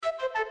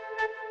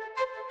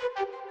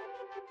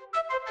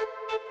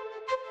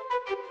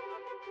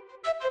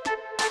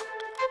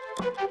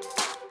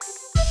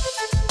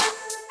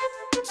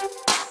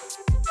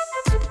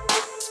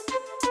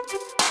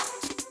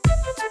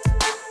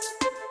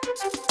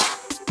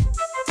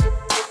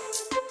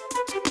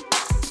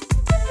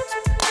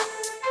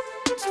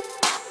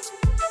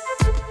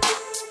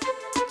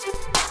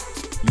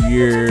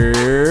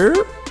Yeah.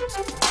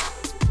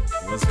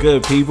 What's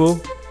good,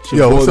 people? It's your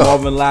Yo, boy what's up?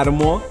 Marvin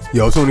Lattimore.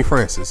 Yo, Tony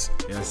Francis.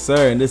 Yes,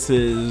 sir. And this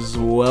is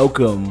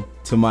Welcome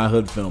to My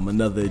Hood Film,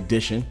 another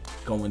edition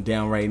going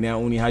down right now.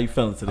 Uni, how you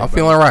feeling today? I'm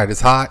feeling alright.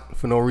 It's hot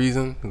for no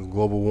reason. It's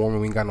global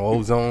warming. We ain't got no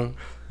ozone.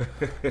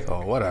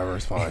 So whatever,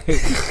 it's fine.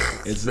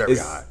 It's very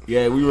hot.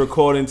 Yeah, we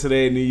recording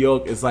today in New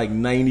York. It's like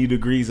 90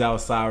 degrees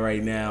outside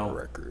right now.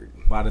 Record.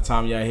 By the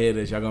time y'all hear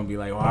this, y'all gonna be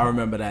like, "Oh, I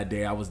remember that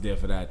day. I was there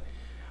for that."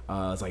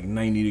 It's like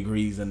 90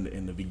 degrees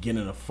in the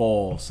beginning of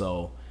fall.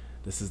 So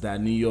this is that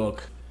New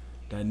York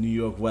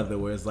weather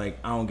where it's like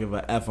I don't give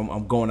a f.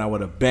 I'm going out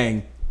with a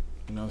bang.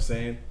 You know what I'm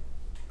saying?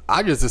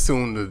 I just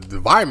assumed the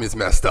environment's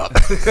messed up.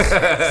 I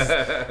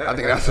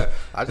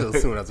just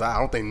assume that's. I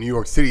don't think New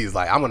York City is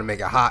like I'm gonna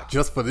make it hot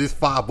just for these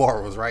 5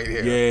 boroughs right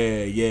here.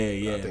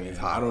 Yeah. I think it's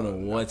hot. I don't know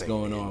what's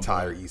going on. The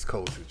entire East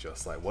Coast is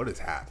just like, what is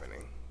happening?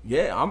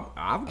 Yeah,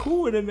 I'm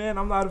cool with it, man.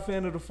 I'm not a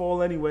fan of the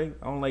fall anyway.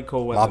 I don't like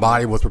cold weather. My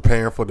body was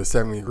preparing for the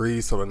 70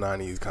 degrees, so the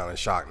 90s kind of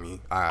shocked me.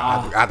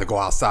 I had to go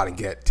outside and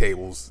get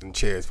tables and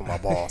chairs for my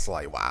boss.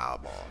 Like, wow,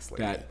 boss.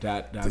 Like,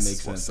 that this makes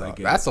is what's sense. I up.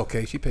 get That's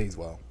okay. She pays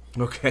well.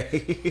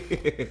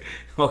 Okay.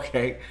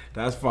 Okay.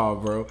 That's fine,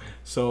 bro.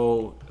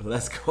 So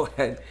let's go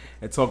ahead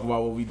and talk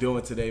about what we're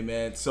doing today,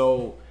 man.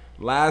 So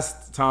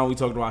last time we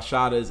talked about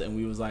Shadas and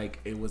we was like,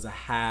 it was a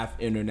half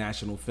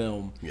international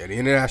film. Yeah, the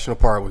international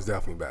part was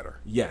definitely better.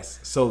 Yes.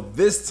 So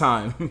this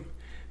time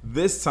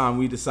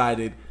we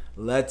decided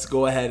let's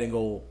go ahead and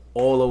go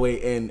all the way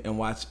in and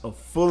watch a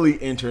fully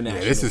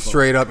international Yeah, this is film.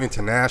 straight up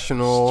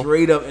international.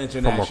 Straight up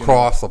international. From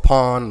across the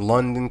pond,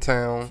 London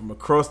town. From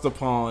across the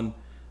pond,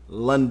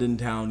 London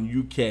town,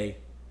 UK.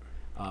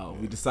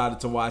 We decided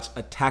to watch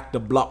Attack the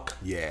Block.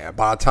 Yeah,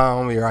 by the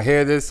time I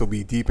hear this, it'll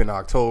be deep in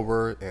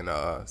October. And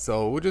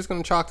so we're just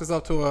going to chalk this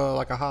up to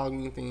a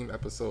Halloween themed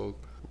episode.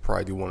 We'll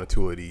probably do 1 or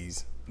 2 of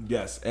these.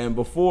 Yes, and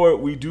before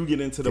we do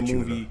get into the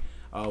movie,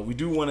 we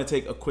do want to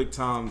take a quick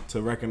time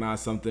to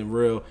recognize something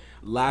real.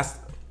 Last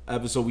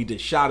episode we did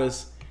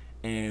Shadas,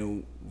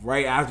 and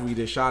right after we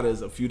did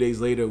Shadas, a few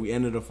days later, we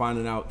ended up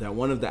finding out that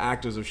one of the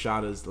actors of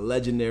Shadas, the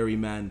legendary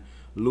man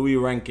Louis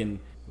Rankin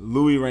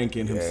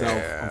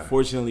himself,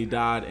 unfortunately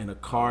died in a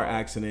car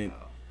accident,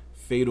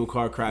 fatal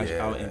car crash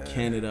out in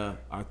Canada.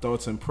 Our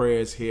thoughts and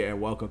prayers here at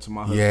Welcome to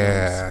My Hood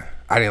Films.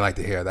 I didn't like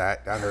to hear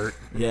that. That hurt.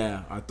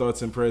 Yeah, our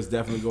thoughts and prayers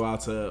definitely go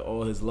out to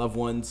all his loved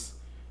ones,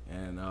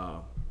 and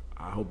I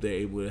hope they're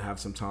able to have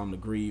some time to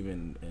grieve.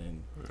 And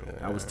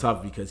that was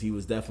tough because he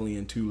was definitely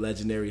in 2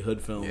 legendary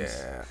hood films.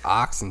 Yeah,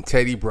 Ox and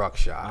Teddy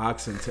Bruckshot.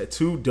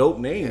 2 dope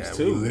names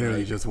too. We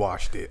literally just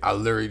watched it. I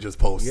literally just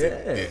posted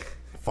it.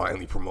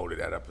 Finally promoted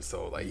that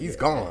episode. Like, he's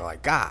gone.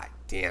 Like, God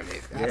damn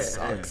it. That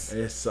sucks.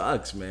 It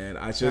sucks, man.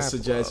 I just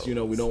suggest,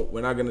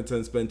 we're not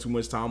gonna spend too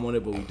much time on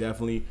it, but we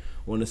definitely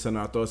want to send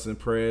our thoughts and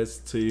prayers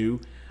to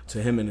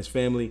him and his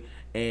family.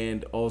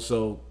 And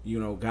also,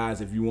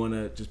 guys, if you want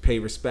to just pay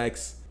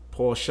respects,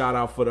 pour a shout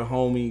out for the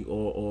homie,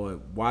 or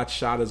watch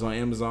Shadas on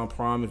Amazon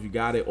Prime if you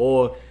got it,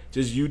 or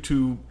just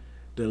YouTube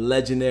the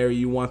legendary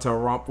You Want to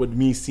Romp With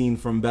Me scene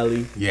from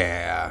Belly.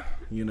 Yeah.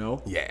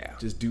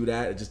 Just do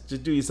that.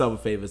 Just do yourself a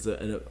favor. It's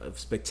a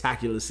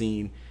spectacular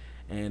scene,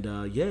 and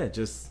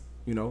just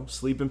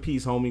sleep in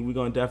peace, homie. We're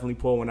gonna definitely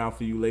pour one out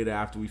for you later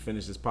after we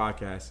finish this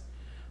podcast.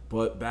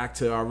 But back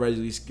to our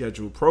regularly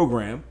scheduled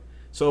program.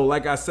 So,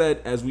 like I said,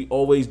 as we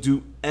always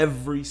do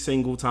every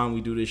single time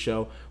we do this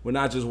show, we're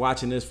not just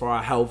watching this for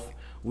our health.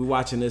 We're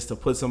watching this to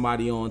put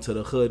somebody on to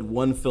the hood,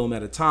 one film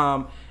at a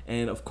time,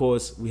 and of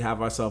course, we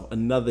have ourselves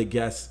another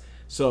guest.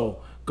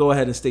 So, go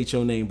ahead and state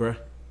your name, bruh.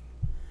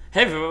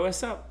 Hey everyone,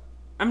 what's up?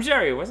 I'm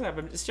Jerry. What's up?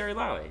 It's Jerry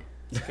Lally.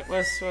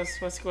 What's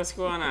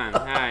going on?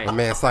 Hi. My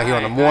man, it's like you're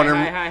on the morning.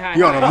 Hi.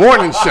 You're on a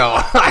morning show.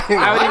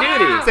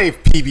 Howdy doody. Say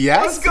PBS.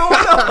 What's going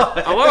on?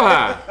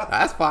 Aloha.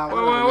 That's fine.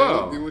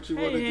 Whoa. Do what you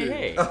want to do.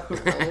 Hey.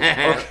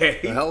 Okay.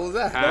 The hell was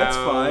that? That's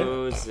fine.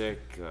 How's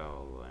it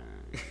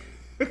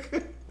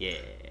going? Yeah.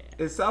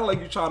 It sounds like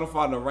you're trying to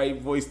find the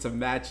right voice to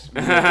match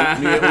me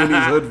and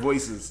these hood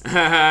voices.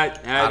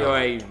 How do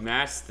I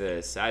match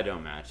this? I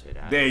don't match it.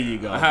 There you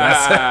go.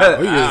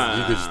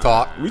 You just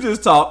talk. We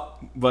just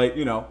talk, but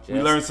we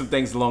learned some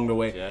things along the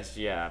way. Just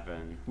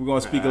yapping. We're gonna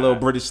speak a little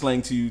British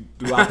slang to you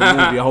throughout the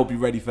movie. I hope you're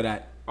ready for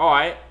that. All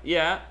right.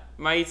 Yeah.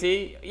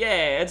 Matey.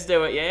 Yeah. Let's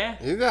do it. Yeah.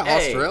 Isn't that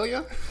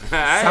Australia?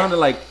 Sounded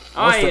like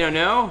you don't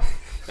know.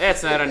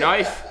 That's not a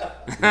knife.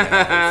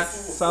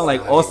 Sound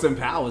like Austin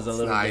Powers a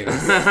little bit.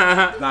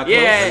 Not close.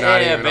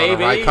 Yeah,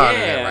 baby.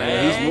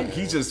 Yeah.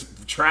 He's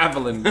just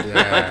traveling.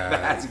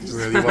 Yeah, you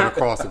really went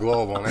across the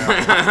globe on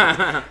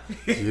that.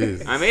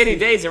 I'm 80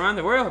 days around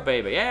the world,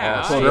 baby.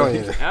 Yeah.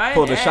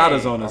 Pull the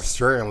Shadas on us.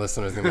 Australian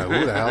listeners gonna be like,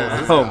 who the hell is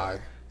this guy?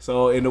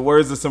 So, in the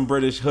words of some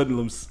British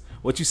hoodlums,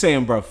 what you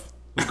saying, bruv?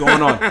 What's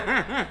going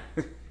on?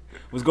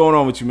 What's going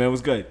on with you, man?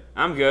 What's good?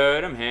 I'm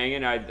good. I'm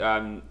hanging.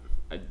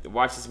 I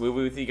watched this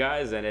movie with you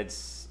guys, and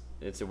it's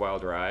a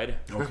wild ride.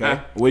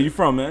 Okay. Where you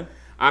from, man?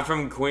 I'm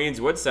from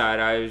Queens, Woodside.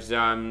 I do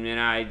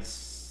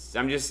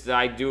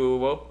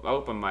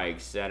open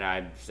mics, and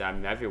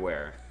I'm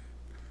everywhere.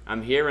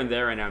 I'm here and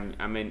there, and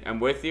I'm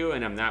with you,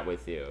 and I'm not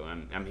with you.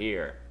 I'm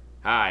here.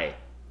 Hi.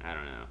 I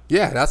don't know.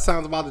 Yeah, that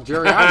sounds about the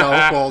Jerry I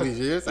know for all these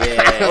years. Yeah.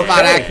 That's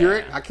about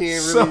accurate. I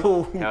can't really.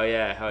 So, Hell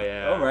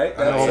yeah. all right.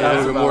 I know a sounds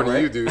little bit more about than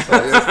right. you do. So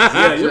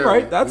Yeah, you're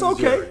right. That's This is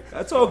Jerry. okay.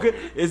 That's all good.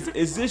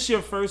 Is this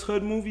your first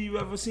hood movie you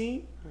ever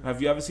seen?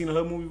 Have you ever seen a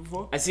hood movie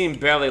before? I seen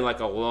Belly like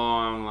a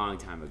long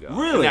time ago.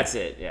 Really? And that's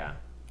it. Yeah.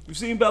 You've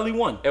seen Belly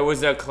 1? It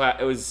was a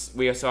class.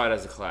 We saw it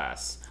as a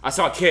class. I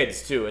saw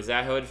Kids too. Is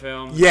that hood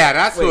film? Yeah,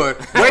 that's good.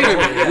 Wait a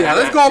minute. Yeah,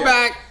 let's go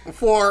back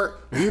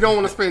before you don't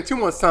want to spend too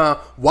much time.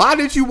 Why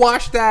did you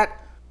watch that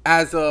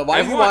as a?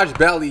 Why did you watch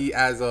Belly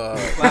as a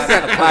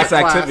class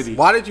activity.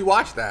 Why did you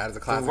watch that as a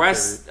class The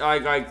rest,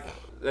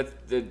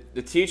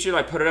 the teacher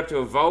like put it up to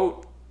a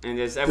vote, and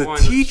there's activity?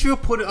 everyone. The teacher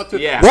put it up to.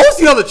 Yeah. What was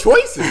the other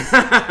choices?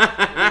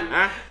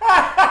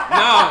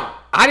 No.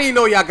 I didn't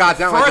know y'all got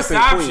down First like this in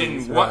option,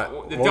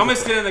 Queens. the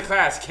dumbest kid in the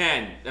class,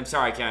 Ken. I'm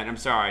sorry, Ken. I'm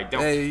sorry.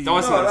 Don't listen to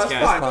that's this,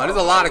 Ken. fine. There's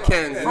a lot of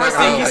Kens. First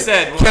thing he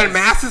said was- Ken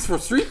Masters from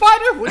Street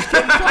Fighter? Which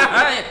Ken you talking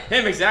about?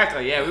 Him,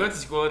 exactly. Yeah, we went to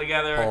school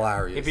together.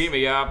 Hilarious. He beat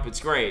me up. It's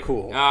great.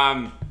 Cool.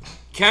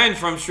 Ken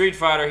from Street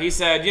Fighter, he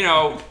said,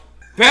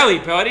 Belly,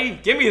 buddy,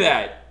 give me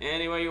that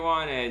any way you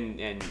want, and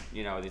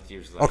the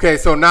teacher's like, Okay,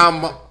 so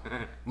now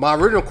my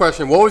original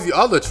question, what was the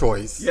other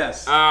choice?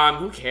 Yes.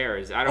 who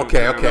cares? I don't.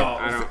 Okay, I don't- okay.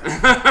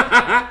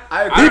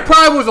 I don't. He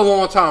probably was a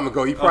long time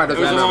ago. He probably It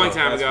was doesn't a remember.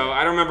 long time ago.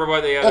 I don't remember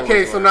what the other. Okay,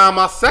 ones so were. now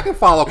my second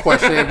follow-up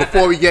question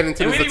before we get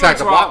into And we this didn't Attack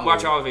the Block watch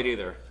movie. all of it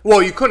either.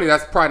 Well, you couldn't.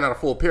 That's probably not a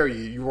full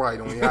period. You're right.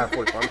 Only have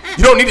 45.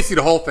 You don't need to see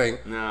the whole thing.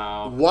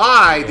 No.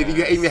 Why did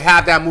you even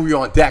have that movie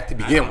on deck to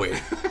begin with?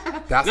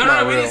 That's No,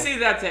 not we real. didn't see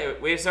that day.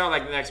 We saw it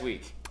like the next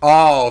week.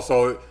 Oh,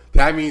 so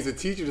that means the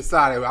teacher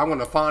decided I'm going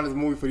to find this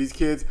movie for these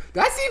kids.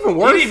 That's even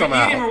worse He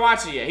somehow. didn't even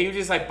watch it yet. He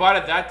just like bought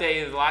it that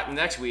day, the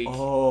next week.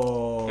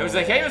 Oh. It was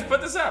like, hey, let's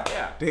put this up.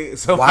 Yeah.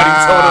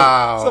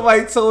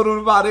 Somebody told him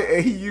about it,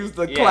 and he used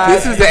the class.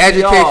 This is the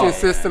education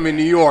system in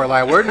New York.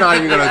 Like, we're not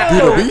even going to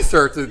do the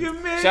research.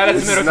 Shout out to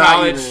This is Middle not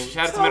College. even-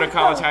 Shout out to Middle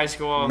College High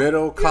School.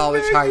 Middle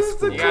College High School.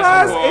 The You guys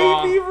class are cool.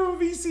 AP from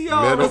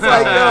VCR. Middle It's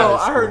like, College yo,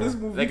 High I heard School. this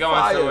movie They're going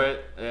fire. through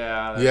it.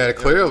 Yeah. Yeah, they're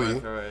clearly.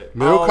 going through it.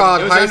 Middle Oh,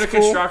 College It was High under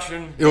School.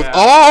 construction. It was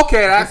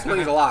okay. That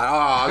explains a lot. Oh,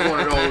 I was one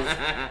of those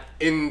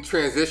in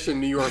transition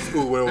New York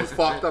school where it was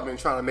fucked up and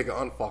trying to make it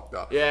unfucked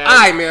up. Yeah. All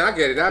right, man, I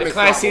get it. That The makes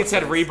class a lot seats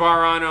more had sense.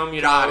 rebar on them.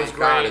 You know, Got it was it.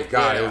 great.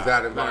 Got it. It Yeah. was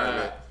that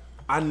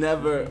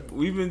environment.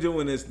 We've been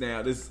doing this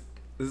now. This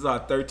is our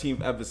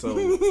 13th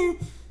episode.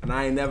 And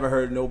I ain't never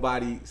heard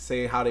nobody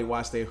say how they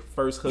watched their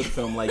first hood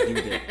film like you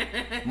did.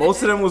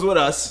 Most of them was with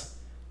us.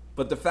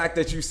 But the fact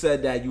that you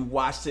said that you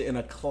watched it in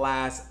a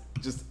class,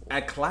 just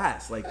at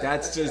class, like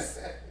that's just...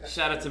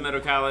 Shout out to Middle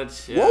College.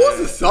 What was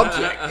the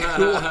subject?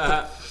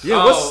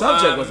 Yeah, what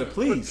subject was it,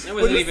 please? It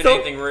wasn't Was it even so-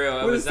 anything real.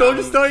 It was was it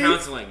social studies?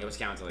 counseling. It was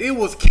counseling. It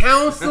was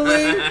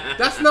counseling.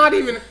 That's not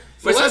even.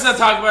 We're supposed to let's-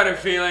 talk about our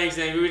feelings,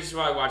 and we just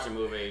want to watch a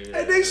movie.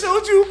 And they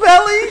showed you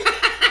Belly?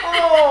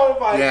 Oh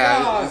my Yeah,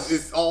 gosh.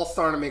 it's all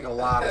starting to make a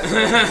lot of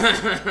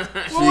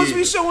sense. What was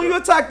we showing you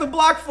Attack the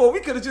Block for? We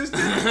could have just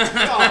did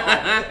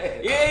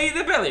Yeah,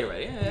 the belly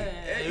already.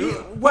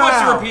 Yeah. Wow.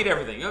 Watch you repeat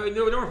everything. No,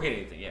 don't repeat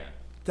anything. Yeah.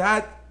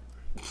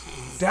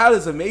 That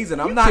is amazing.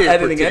 I'm You not can't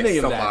editing predict any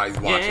of somebody's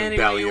that. watching anyway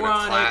Belly you in a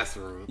want it.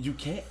 classroom. You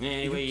can't.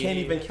 Anyway, You can't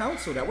yeah. even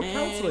counsel that. What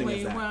counseling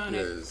is that?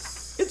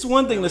 Yes. It's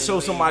one thing to show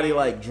somebody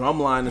like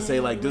Drumline and say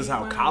like this is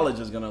how college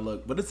is gonna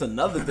look, but it's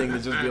another thing to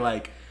just be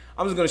like,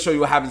 I'm just gonna show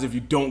you what happens if you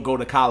don't go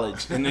to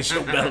college and then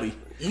show Belly.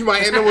 You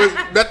might end up with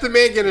Method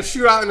Man getting a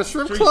shootout in a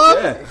strip club.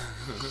 Yeah.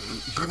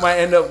 You might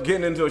end up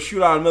getting into a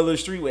shootout in the middle of the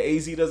street where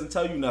AZ doesn't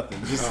tell you nothing.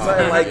 Just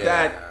something like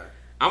that.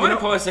 I'm going to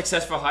pull a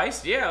successful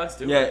heist. Yeah, let's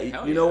do Yeah, it.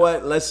 Hell you know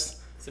what? Let's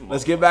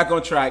get back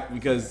on track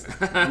because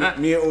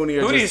me and Uni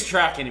are Who needs just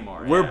track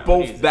anymore? we're Yeah, who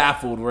both needs it?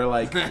 baffled. We're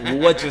like,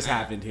 what just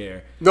happened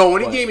here? No,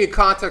 when he What? gave me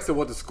context of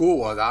what the school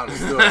was, I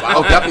understood. I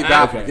was definitely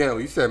baffled Okay.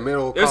 again. You said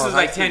middle. This college, was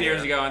like high 10 school,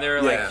 years yeah. ago, and they were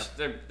Yeah.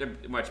 like, they're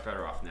much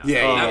better off now.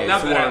 Yeah, Not it's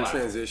that more I in left.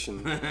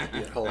 transition.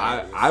 Yeah,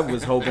 hilarious. I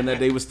was hoping that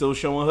they were still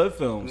showing hood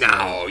films.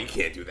 No, you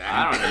can't do that.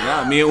 I don't know.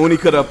 Nah, me and Uni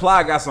could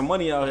apply. Got some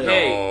money out here.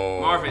 Hey,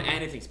 Marvin,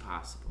 anything's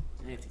possible.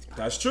 Anything's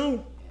possible. That's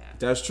true.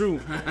 That's true.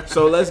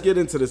 So let's get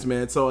into this,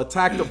 man. So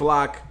Attack the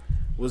Block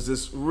was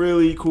this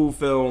really cool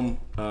film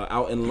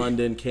out in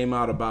London. Came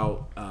out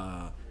about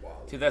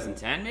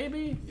 2010,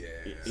 maybe? Yeah,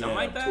 Something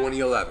like that?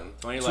 2011.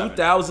 2011.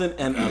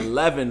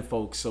 2011,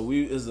 folks. So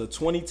this is a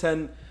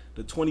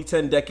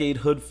 2010 decade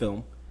hood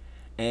film.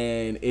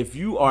 And if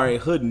you are a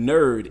hood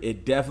nerd,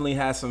 it definitely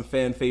has some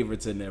fan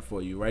favorites in there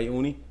for you, right,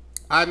 Uni?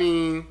 I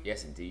mean,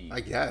 Yes, indeed. I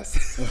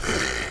guess.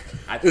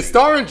 I It's think-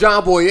 starring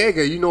John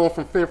Boyega. You know him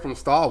from Finn from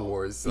Star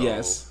Wars. So.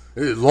 Yes. It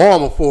was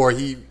long before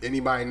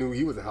anybody knew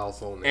he was a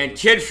household name. And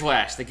Kid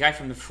Flash, the guy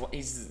from the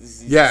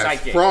he's yes,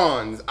 psychic.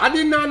 Franz. I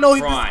did not know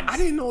Franz. I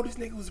didn't know this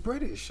nigga was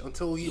British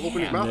until he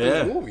opened his mouth in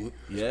this movie.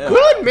 Yeah.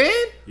 Good, man.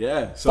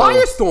 Yeah. So,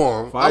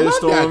 Firestorm. I love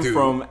that Firestorm dude.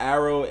 from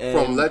Arrow and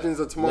From Legends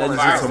of Tomorrow.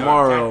 Legends of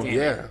Tomorrow. God damn.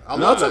 Yeah. I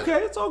No, love it's that.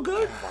 okay. It's all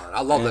good.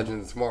 I love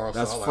Legends of Tomorrow.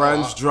 That's so I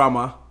Franz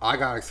Drama. I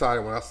got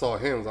excited when I saw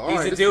him. I was like, all He's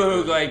right, the this dude is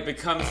who good.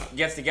 like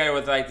gets together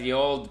with like the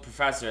old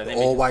professor. They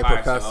make All the white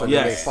Firestorm. professor. Okay.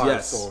 Yes, Firestorm.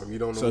 yes. You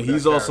don't know so who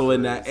he's that also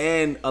in character that,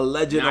 and a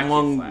legend Not Kid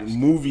among Flash.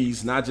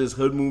 movies, not just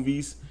hood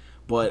movies.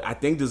 But I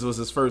think this was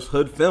his first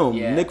hood film.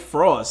 Yeah. Nick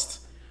Frost,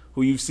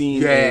 who you've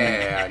seen.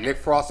 Yeah, Nick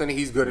Frost, and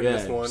he's good in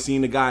this one. You've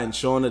seen the guy in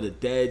Shaun of the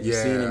Dead. You've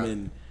seen Yeah. him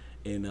in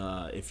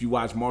if you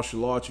watch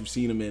martial arts, you've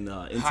seen him in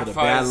Into Hot the Fuzz.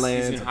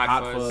 Badlands, He's in and Hot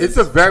Hot Fuzz. Fuzz. It's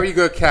a very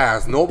good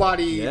cast.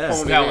 Nobody Yeah.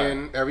 phoned Stellar. it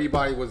in.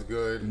 Everybody was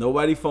good.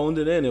 Nobody phoned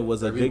it in. It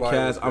was a Everybody good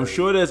cast. was I'm great.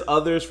 sure there's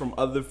others from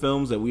other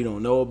films that we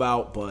don't know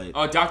about, but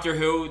Oh, Doctor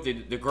Who, the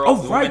girl. oh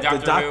the woman right,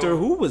 the Doctor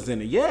Who was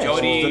in it. Yeah, Jodie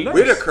she was the nurse.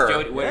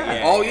 Whittaker.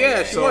 Yeah. Oh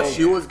yeah,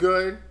 she was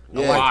good. I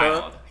Yeah. like her.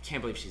 Wild. I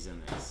can't believe she's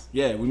in this.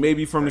 Yeah, we may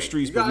be from the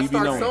streets, You but gotta we be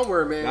start known.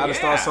 somewhere, man. Gotta Yeah.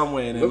 start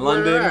somewhere. And in Look where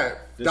London, they're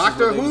at. this is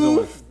Doctor what they was Who,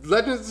 doing.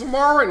 Legends of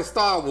Tomorrow, and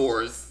Star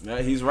Wars.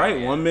 Yeah, he's right.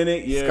 Yeah. 1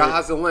 minute you're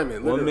Sky's the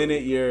limit. One literally.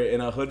 minute you're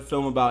in a hood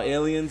film about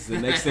aliens. The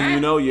next thing you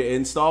know, you're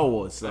in Star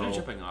Wars. So What a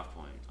jumping off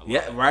point. I love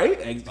yeah, it.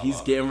 right. And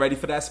he's getting ready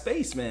for that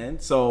space, man.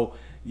 So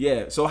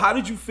yeah. So how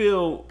did you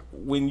feel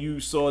when you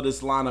saw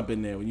this lineup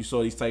in there? When you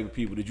saw these type of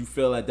people, did you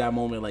feel at that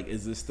moment like,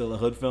 is this still a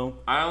hood film?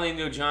 I only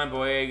knew John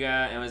Boyega,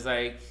 and it was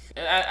like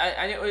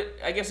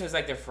I guess it was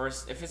like their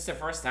first. If it's their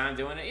first time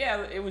doing it,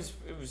 yeah, it was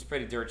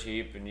pretty dirt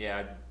cheap, and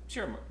yeah,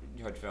 sure,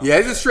 hood film. Yeah,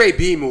 it's a straight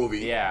B movie.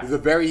 Yeah. It's a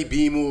very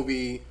B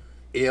movie,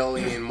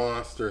 alien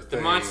monster thing.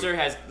 The monster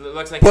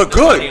looks like But the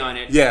good. money on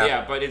it. Yeah.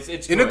 yeah, but it's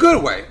in a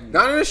good way,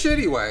 not in a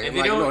shitty way. And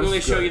they Like, don't no, it's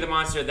really show good. you the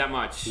monster that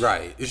much.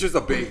 Right. It's just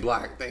a big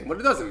black thing, but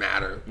it doesn't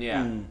matter.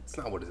 Yeah. It's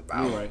not what it's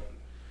about. You're right.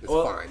 It's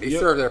Well, fine. They you're-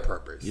 serve their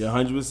purpose. You're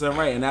 100%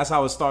 right, and that's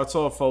how it starts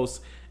off, folks.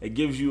 It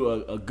gives you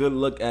a good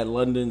look at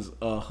London's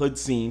hood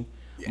scene.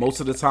 Most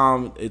of the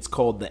time, it's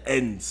called the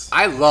ends.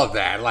 I love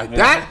that. Like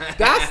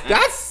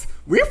that's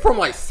we're from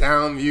like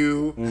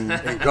Soundview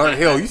and Gun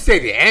Hill. You say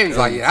the ends,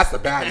 like yeah, that's a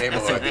bad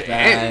neighborhood. The ends.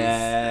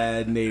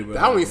 Bad neighborhood.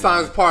 That only man.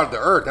 sign is part of the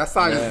earth. That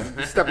sign is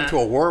you step into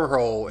a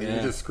wormhole and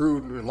you're just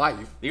screwed in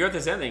life. The Earth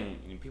is ending.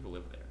 People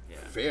live there. Yeah.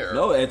 Fair.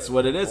 No, it's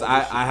what it is. Holy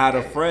I shit, had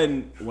a man.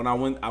 friend when I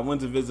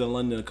went to visit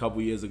London a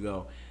couple years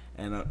ago,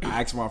 and I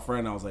asked my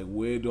friend, I was like,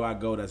 "Where do I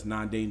go that's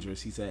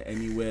non-dangerous?" He said,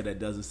 "Anywhere that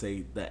doesn't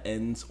say the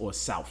ends or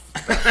south."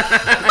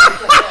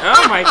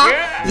 Oh my god.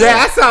 Yeah,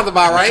 that sounds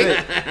about right.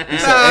 He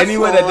said,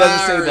 "Anywhere that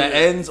doesn't say the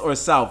ends or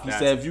south." He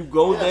said, "If you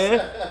go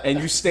there and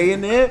you stay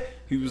in there,"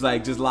 he was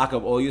like, "just lock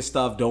up all your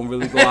stuff. Don't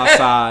really go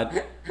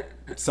outside."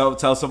 So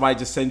tell somebody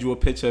just send you a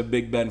picture of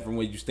Big Ben from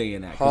where you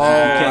staying at. 'Cause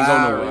you can't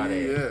go nowhere.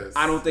 Yes.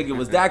 I don't think it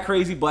was that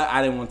crazy, but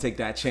I didn't want to take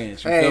that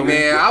chance. You Hey feel me?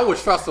 man, I would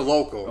trust a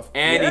local.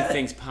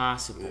 Anything's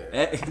possible.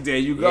 There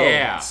you go.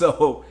 Yeah.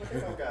 So,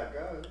 People got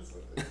guns.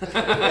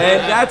 and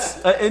that's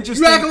an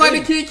interesting. You acting like they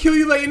thing. can't kill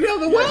you like in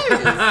other ways.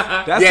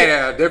 That's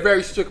Yeah, they're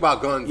very strict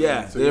about guns.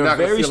 Yeah, so they're you're not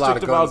gonna very see a lot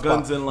of strict about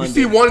guns pop. in London.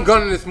 You see one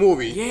gun in this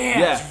movie. Yeah, Yeah,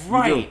 that's you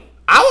right. do.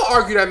 I would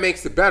argue that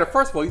makes it better.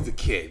 First of all, these are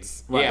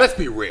kids. Right. Let's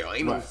be real.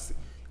 Ain't no, if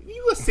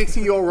you a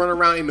 16-year-old running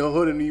around in the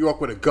hood of New York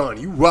with a gun,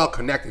 you well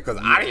connected because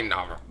I didn't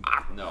know.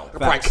 No. I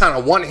probably count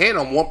on one hand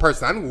on one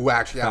person I knew who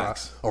actually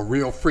Facts. had a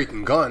real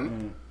freaking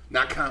gun.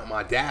 Not counting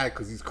my dad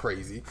because he's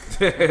crazy.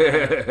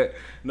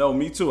 No,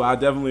 me too. I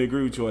definitely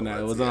agree with you on that.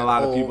 There wasn't a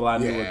lot of people I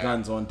knew with Yeah.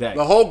 guns on deck.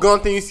 The whole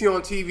gun thing you see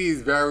on TV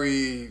is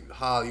very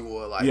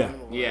Hollywood. Like, Yeah.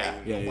 Yeah.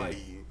 Yeah.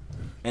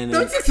 And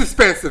It's just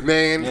expensive,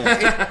 man.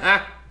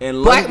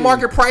 in Black London,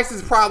 market price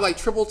is probably like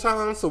triple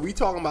time, so we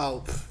talking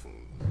about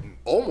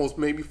almost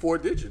maybe 4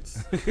 digits.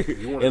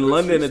 in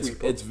London,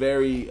 it's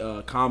very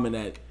common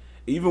that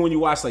even when you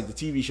watch like the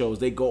TV shows,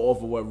 they go off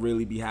of what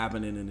really be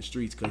happening in the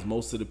streets because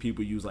most of the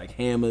people use like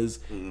hammers,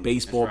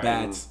 baseball That's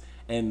right. bats,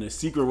 and the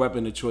secret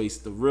weapon of choice,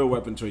 the real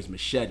weapon of choice,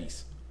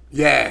 machetes.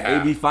 yeah.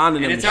 They be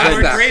finding And them it's all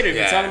machetes. more creative.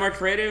 It's Yeah. all more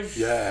creative.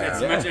 Yeah.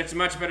 It's Yeah. it's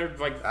much better.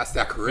 Like That's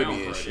that Caribbean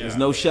film for it, shit. yeah. There's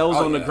no shells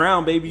Oh, on the yeah.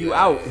 ground, baby. You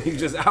Yeah. out. You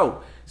just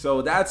out.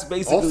 So that's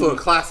basically Also a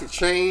classic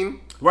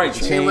chain. right.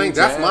 The chain link.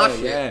 That's my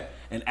shit. Yeah,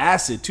 and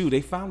acid too. They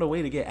found a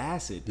way to get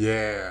acid.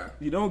 Yeah.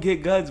 You don't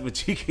get guns,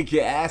 but you can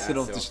get acid That's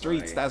off so the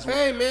streets. funny. That's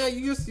Hey man,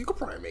 you could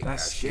probably make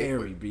that's that shit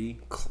scary, with- B.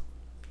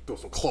 Throw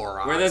some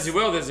chloride. Where there's a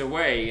will, there's a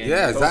way. And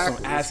Yeah, Throw exactly.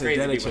 some It's acid crazy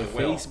dead to at be your with a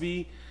will. face,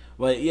 B.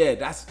 But yeah,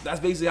 that's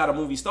basically how the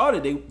movie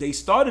started. They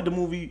started the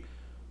movie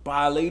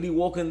by a lady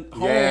walking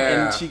home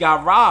Yeah. and she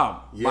got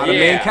robbed by the Yeah.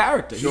 main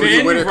character.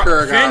 Jodie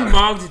Whittaker got- Finn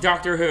mugged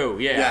Doctor Who.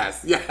 Yeah.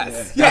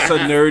 Yes. That's a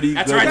nerdy.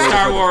 That's good right, way to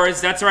Star put it.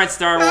 Wars. That's right,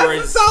 Star That's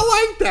Wars. not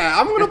like that.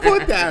 I'm gonna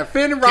put that.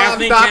 Finn Rob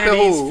Kathleen Doctor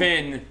Kennedy's Who.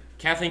 Finn.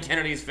 Kathleen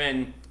Kennedy's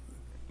Finn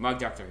mugged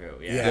Doctor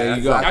Who. Yeah. Yeah, There you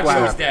that's go. like- Doctor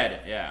wow. Who's dead.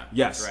 Yeah.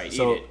 Yes, That's right.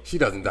 so- Eat it. She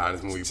doesn't die in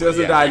this movie. She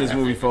doesn't but die yeah. in this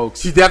movie, folks.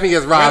 She definitely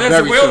gets Where robbed there's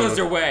a very will, soon. there's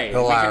a way. We can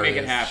Hilarious. make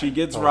it happen. She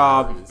gets Oh,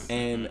 robbed, nice.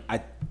 and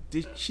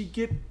did she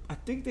get? I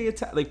think they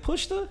attacked, like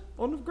pushed her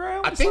on the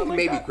ground. I think something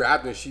maybe like that.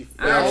 grabbed her and she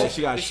fell. Actually,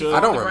 she got Did shook. I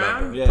don't on the remember.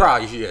 ground? Yeah.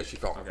 Probably, yeah, she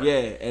fell. Yeah,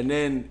 and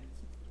then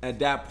at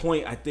that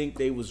point, I think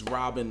they was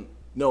robbing.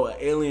 No, an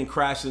alien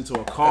crashed into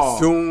a car.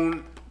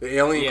 Soon the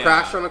alien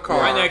crashed on the car.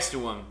 Right next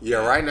to him. Yeah,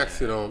 right next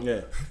to them.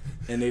 Yeah,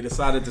 and they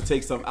decided to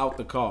take stuff out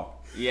the car.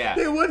 Yeah.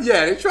 They would,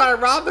 yeah. They tried to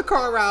rob the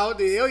car out.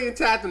 The alien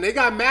tapped them. They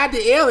got mad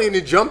at the alien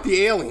and jumped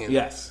the alien.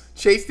 Yes.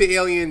 Chased the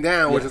alien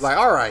down, which Yes. is like,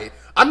 all right.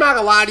 I'm not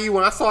gonna lie to you.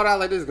 When I saw that,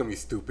 like, this is gonna be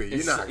stupid.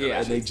 You're not gonna. yeah.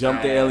 And they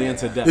jumped the alien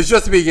to death. It's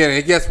just the beginning.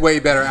 It gets way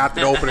better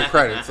after the opening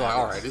credits. Like,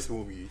 all right, this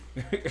movie.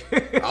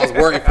 I was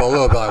working for a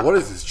little bit. Like, what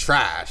is this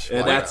trash? And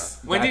Like,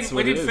 that's When that's did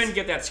what it is. Finn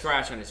get that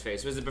scratch on his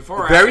face? Was it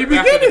before or very after,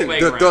 after the beginning.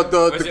 playground?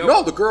 Was it-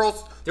 No, the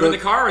girls. During the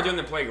car or during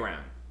the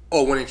playground?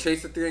 Oh, when they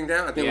chased the thing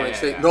down, I think when they Yeah,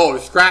 chased. yeah. No, the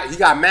scratch. He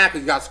got mad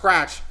because he got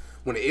scratched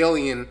when the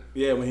alien.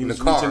 Yeah, when he in was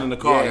the car. reaching in the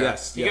car. Yeah.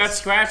 Yes. He yes. got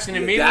scratched and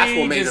Yeah, that's immediately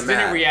what made just him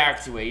didn't mad.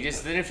 react to it. He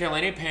just didn't feel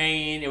any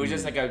pain. It was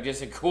just like a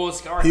cool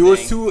scar. He was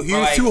thing. too. He But,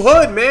 was like, too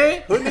hood,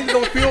 man. Hood niggas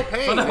don't feel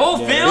pain. For the whole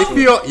Yeah. They film?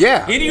 feel.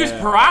 Yeah. He didn't use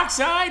Yeah.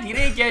 peroxide? He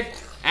didn't get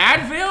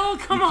Advil?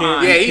 Come can't-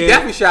 on. Yeah, he can't-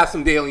 definitely should have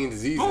some alien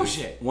diseases.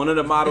 Bullshit. One of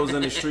the mottos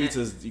in the streets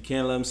is you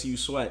can't let them see you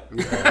sweat.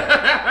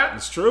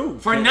 It's true.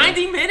 For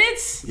 90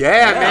 minutes?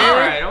 Yeah, man. All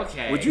right,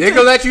 okay. Would you- They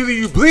gonna let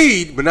you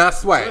bleed, but not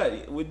sweat.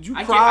 Sweat. Would you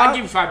I'd cry?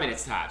 give you 5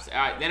 minutes tops.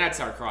 Then I'd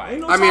start crying.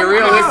 Ain't no I mean, time to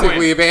realistically,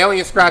 cry. if an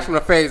alien scratched me in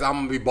the face, I'm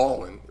gonna be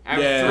bawling. I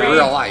have Yeah. three, In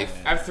real life.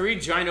 I have 3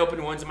 giant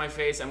open wounds in my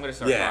face. I'm gonna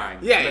start crying.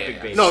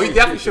 Olympic baby. No, he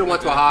definitely should have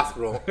went to a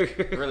hospital.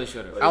 really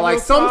should have. I like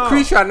no some time.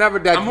 creature I never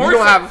that I'm we more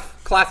don't fa- have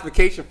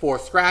classification for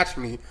scratch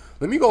me.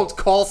 Let me go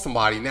call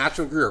somebody,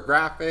 National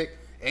Geographic,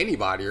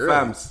 anybody. Really.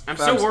 Fams, I'm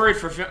fams, so worried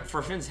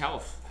for Finn's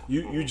health.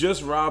 You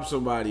just robbed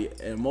somebody,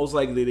 and most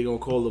likely they're gonna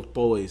call the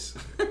boys,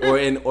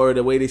 or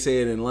the way they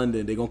say it in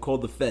London, they're gonna call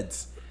the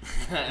feds.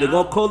 They're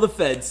gonna call the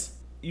feds.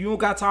 You don't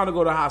got time to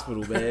go to the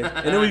hospital, man.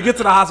 And then when you get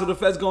to the hospital, the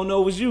feds gonna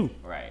know it was you.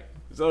 Right.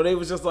 So they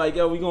was just like,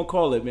 yo, we gonna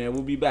call it, man.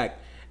 We'll be back.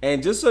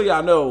 And just so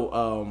y'all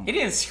know, He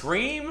didn't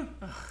scream.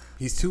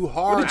 He's too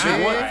hard. what did you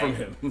man. want from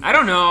him? I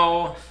don't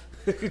know.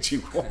 What did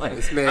you want?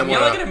 This man I'm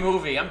wanna- yelling at a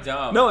movie. I'm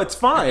dumb. No, it's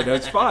fine.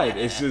 It's fine.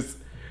 It's just,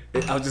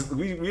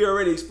 we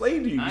already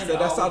explained to you. You I said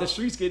that's know. how the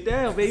streets get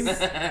down, baby.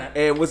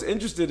 And what's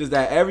interesting is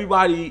that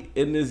everybody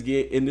in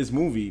this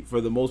movie, for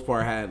the most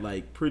part, had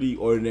like pretty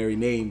ordinary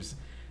names.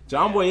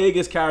 John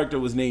Boyega's character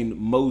was named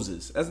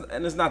Moses,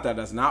 and it's not that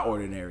that's not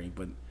ordinary,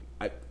 but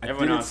I Everyone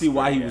didn't else see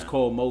why is, he yeah. was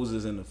called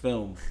Moses in the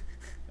film.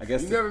 I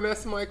guess You never met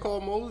somebody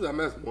called Moses? I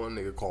met one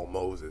nigga called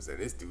Moses, and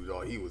this dude,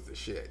 he was the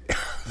shit.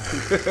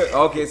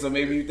 okay, so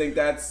maybe you think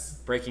that's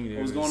Breaking news.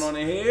 what's going on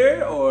in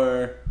here,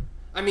 or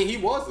I mean, he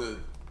was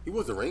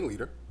a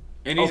ringleader.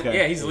 And he's, Okay.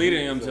 yeah, he's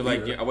leading him He's to a like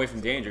leader. get away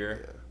from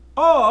danger.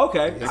 oh, okay,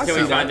 I Until see we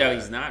that. find out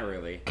he's not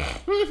really.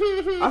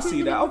 I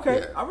see that. Okay,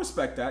 Yeah. I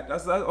respect that.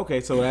 That's okay.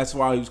 So that's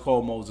why he was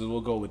called Moses.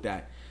 We'll go with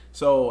that.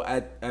 So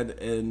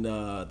in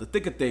the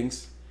thick of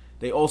things,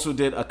 they also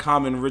did a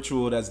common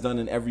ritual that's done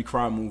in every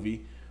crime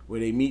movie,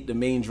 where they meet the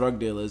main drug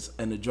dealers,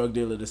 and the drug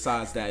dealer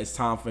decides that it's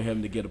time for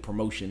him to get a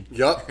promotion.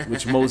 Yup.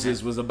 Which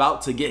Moses was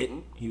about to get.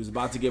 He was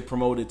about to get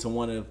promoted to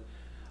one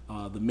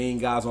of the main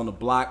guys on the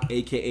block,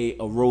 aka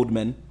a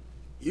roadman.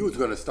 He was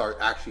gonna start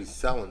actually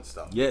selling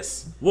stuff.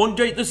 Yes. One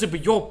day this will be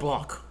your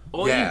block.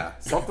 Oh, Yeah,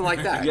 something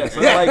like that. Yeah,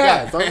 something like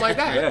that. something like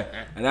that.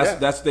 Yeah, and that's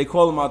what they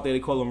call them out there. They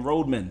call them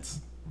roadmen.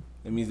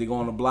 That means they go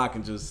on the block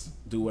and just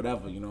do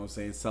whatever. You know what I'm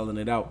saying? Selling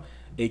it out,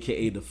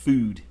 aka the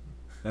food.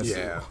 That's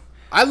Yeah.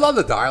 I love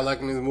the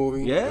dialect in this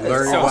movie. Yeah, it's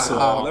learning awesome.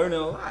 how, Learning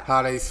a lot.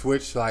 how they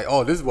switch. Like,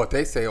 oh, this is what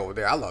they say over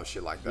there. I love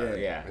shit like that.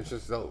 Yeah. It's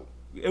just so.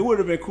 It would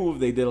have been cool if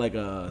they did like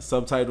a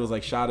subtitles,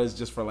 like shoutouts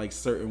just for like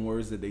certain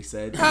words that they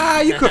said.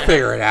 You could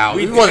figure it out.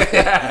 You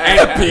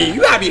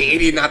gotta be an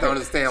idiot not to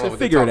understand So what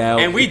figure it they're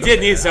out. And we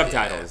did need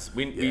subtitles.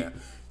 We Yeah.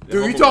 the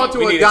Dude, whole you talk movie, to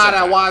we a needed guy that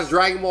subtitles. watched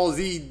Dragon Ball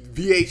Z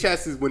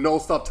VHSs with no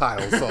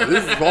subtitles, so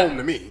this is home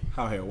to me.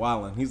 Out here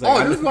wilding. He's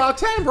like, Oh, this is about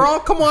 10, bro.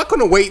 Come on, I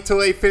couldn't wait till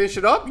they finish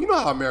it up. You know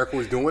how America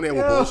was doing. They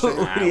were bullshit.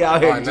 he out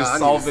here Alright, just nah, I need to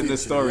solving see the shit.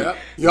 story. Yep.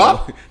 You know,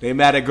 Yup. They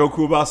mad at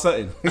Goku about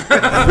something.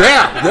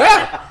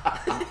 Yeah.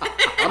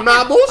 I'm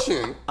not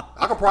bullshitting.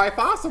 I could probably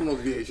find some of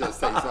those VHS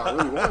tapes if I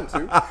really wanted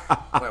to.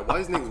 Like, why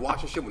these niggas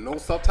watching shit with no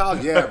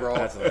subtitles? Yeah, bro.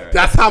 That's hilarious.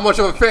 That's how much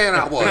of a fan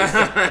I was.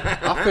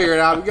 I'll figure it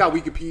out. We got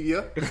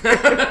Wikipedia.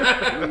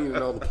 We don't need to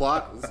know the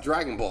plot. It's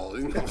Dragon Ball.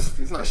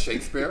 It's not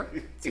Shakespeare.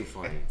 Too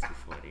funny. Too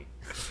funny.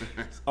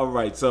 All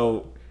right,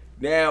 so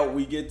now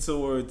we get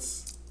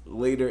towards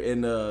later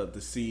in the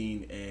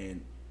scene,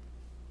 and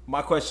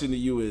my question to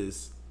you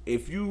is,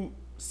 if you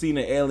seen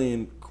an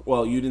alien,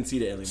 well, you didn't see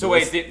the alien. So but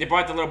wait, let's- they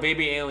brought the little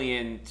baby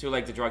alien to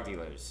like the drug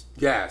dealers.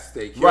 Yes,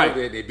 they killed right?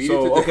 it. They beat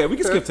so it to okay, we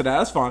can skip to that.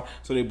 That's fine.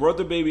 So they brought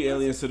the baby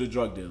aliens to the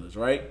drug dealers,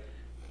 right?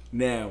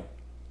 Now,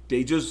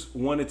 they just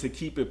wanted to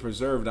keep it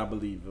preserved. I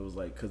believe it was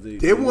like because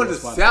They wanted to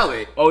sell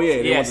it. Oh yeah,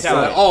 they Yeah, wanted to sell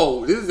sell it. it.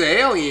 Oh, this is an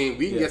alien.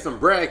 We can Yeah. get some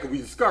bread because we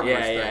discovered Yeah,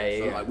 this yeah, thing. yeah,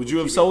 So, yeah. like, Would we you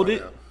have keep sold right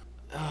it? now.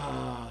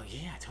 Oh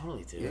yeah,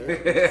 totally, dude.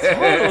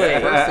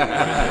 Totally.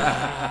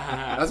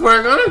 That's what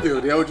they're gonna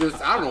do. They'll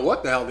just, I don't know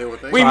what the hell they were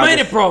thinking. We might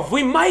have, bro.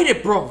 We might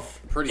have, bro.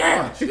 Pretty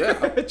much, yeah.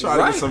 Trying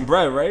to get some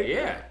bread, right?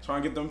 Yeah.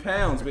 Trying to get them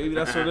pounds, baby.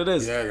 That's what it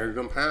is. Yeah, get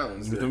them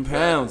pounds. Get them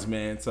pounds,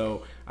 man.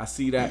 So I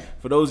see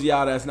that. For those of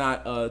y'all that's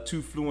not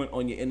too fluent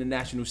on your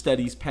international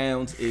studies,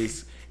 pounds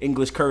is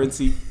English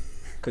currency.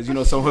 Because, you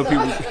know, some hood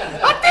people...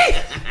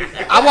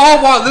 I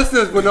hope our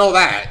listeners would know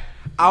that.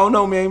 I don't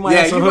know, man. You might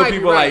have some hood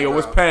people right, like, yo, bro.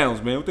 what's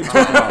pounds, man? What they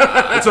talking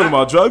about? They talking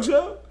about drugs,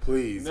 yo?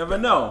 Please. Never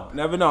know.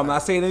 I'm not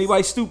saying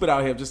anybody's stupid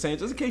out here. I'm just saying,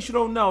 just in case you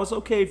don't know, it's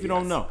okay if you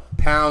don't know.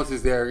 Pounds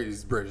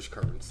is British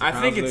currency. I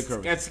think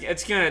Pounds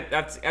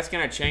it's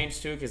gonna change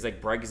too, because like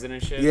Brexit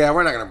and shit. Yeah,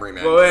 we're not gonna bring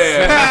that. Well,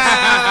 yeah.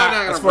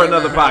 That's for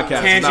another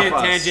podcast.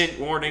 Tangent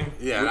warning.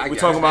 Yeah, We're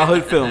talking about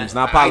hood films,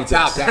 not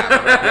politics.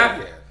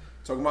 Yeah.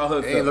 Talking about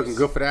hood Ain't films. looking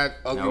good for that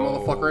ugly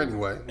motherfucker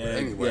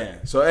anyway. Yeah.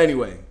 So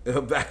anyway,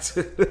 back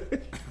to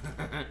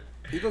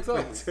He looks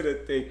ugly. to the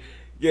thing.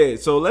 Yeah,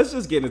 so let's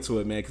just get into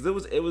it, man,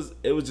 because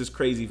it was just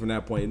crazy from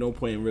that point. No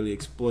point in really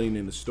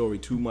explaining the story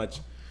too much.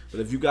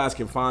 But if you guys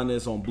can find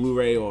this on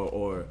Blu-ray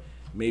or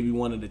maybe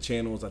one of the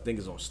channels, I think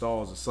it's on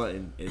Stars or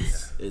something.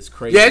 It's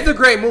crazy. Yeah, it's a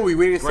great movie.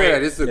 We didn't say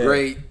that. It's a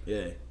great.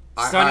 Yeah.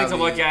 Stunning to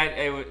look at.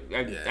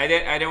 I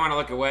didn't want to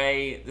look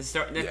away. The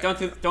story.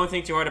 Don't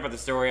think too hard about the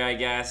story, I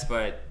guess,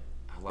 but.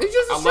 It's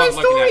just a straight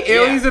story.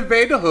 Aliens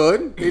invade the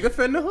hood. They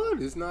defend the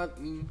hood. It's not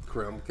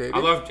complicated.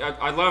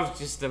 I love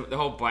just the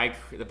whole bike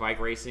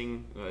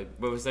racing. It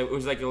was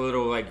like a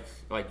little like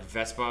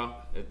Vespa.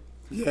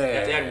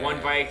 Yeah. They had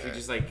one bike which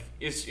is like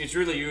it's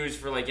really used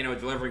for like, you know,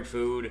 delivering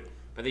food,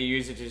 but they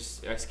use it to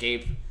just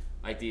escape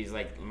like these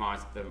like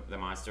the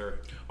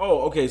monster.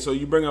 Oh, okay. So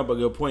you bring up a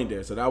good point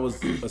there. So that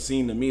was a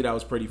scene to me that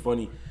was pretty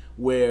funny,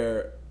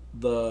 where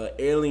the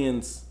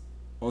aliens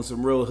on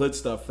some real hood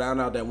stuff found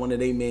out that one of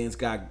their mans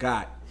got.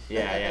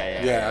 Yeah.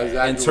 Exactly.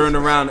 And turned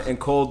around and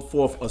called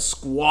forth a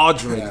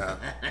squadron. Yeah.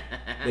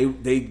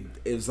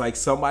 It was like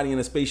somebody in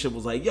a spaceship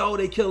was like, yo,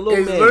 they killed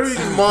little man. It's literally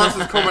these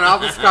monsters coming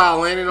out the sky,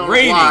 landing on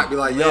the block. Be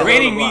like, yo,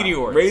 raining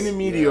meteors. Raining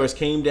meteors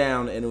came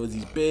down, and it was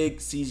these big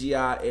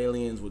CGI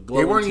aliens with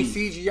glowing They weren't teeth.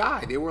 even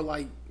CGI. They were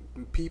like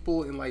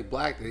people in like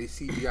black that they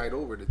CGI'd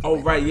over. Oh,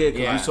 right, yeah,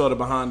 because you saw the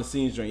behind the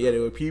scenes joint. Yeah,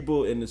 there were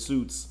people in the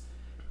suits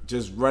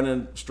just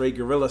running straight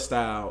guerrilla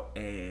style,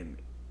 and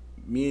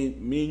me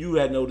and you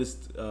had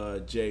noticed,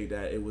 Jay,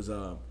 that it was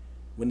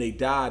when they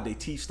died, their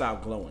teeth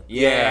stopped glowing.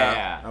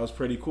 Yeah. That was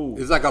pretty cool.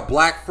 It's like a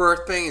black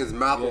fur thing. His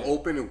mouth will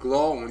open and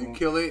glow, and when you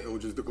kill it, it will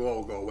just the glow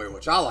will go away,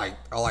 which I like.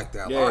 I like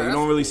that. Yeah, you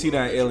don't really see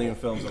that in alien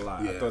films a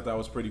lot. I thought that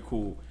was pretty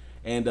cool.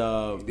 And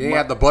they didn't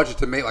have the budget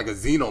to make like a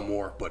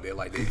Xenomorph, but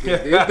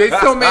they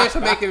still managed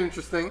to make it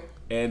interesting.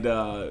 And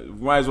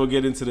might as well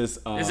get into this.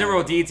 There's no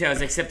real details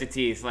except the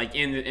teeth. Like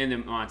in the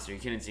monster, you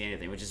couldn't see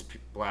anything, which is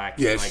black.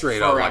 Yeah, like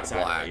straight up like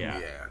outside black. of it,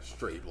 Yeah,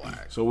 straight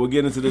black. So we'll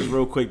get into this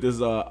real quick. This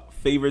is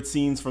favorite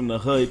scenes from the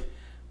hood,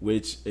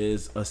 which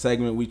is a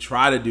segment we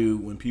try to do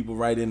when people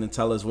write in and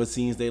tell us what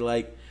scenes they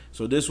like.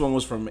 So this one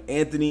was from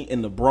Anthony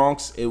in the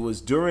Bronx. It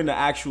was during the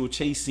actual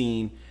chase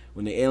scene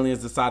when the aliens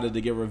decided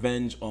to get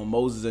revenge on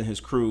Moses and his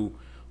crew.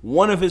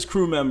 One of his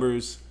crew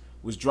members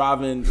was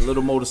driving a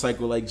little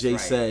motorcycle, like Jay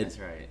said. That's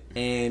right.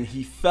 And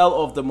he fell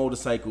off the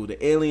motorcycle.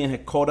 The alien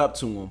had caught up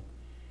to him,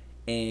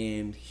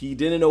 and he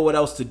didn't know what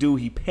else to do.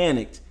 He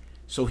panicked,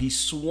 so he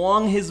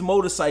swung his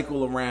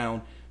motorcycle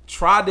around,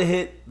 tried to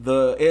hit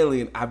the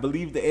alien. I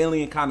believe the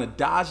alien kind of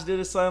dodged it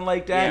or something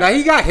like that. Now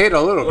he got hit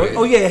a little bit.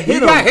 Oh yeah, he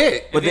got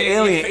hit. But the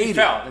alien ate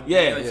fell. it. The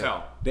alien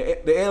fell.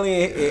 The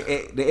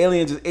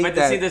alien just ate But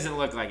that. the scene doesn't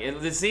look like it.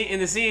 In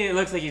the scene, it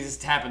looks like he's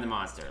just tapping the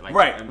monster. Like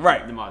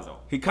Right. The muzzle.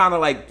 He kind of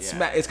like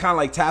it's kind of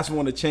like taps him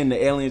on the chin.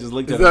 The alien just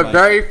looked at It's him a like,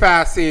 very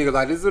fast scene because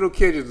like this little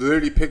kid just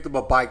literally picked up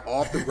a bike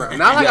off the ground,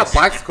 not like a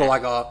bicycle,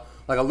 like a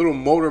little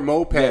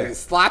moped, and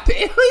slapped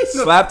the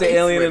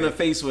alien. In the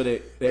face with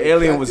it. The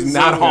alien was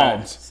not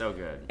harmed. So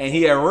good. And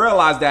he had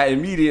realized that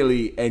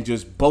immediately and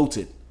just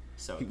bolted.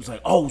 So he was like,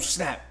 "Oh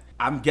snap!"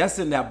 I'm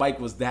guessing that bike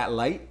was that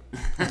light.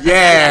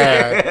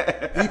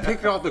 Yeah, he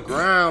picked it off the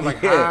ground like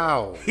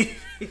how?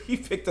 He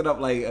picked it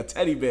up like a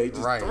teddy bear. He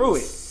just threw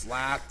it,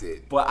 slapped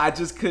it. But I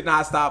just could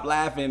not stop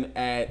laughing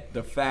at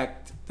the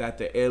fact that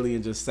the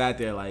alien just sat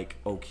there like,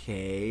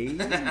 "Okay,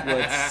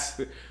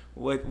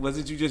 what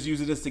wasn't you just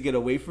using this to get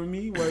away from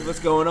me? What's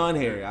going on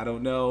here? I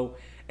don't know."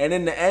 And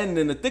in the end,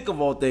 in the thick of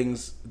all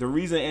things, the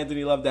reason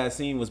Anthony loved that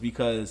scene was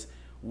because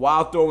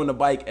while throwing the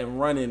bike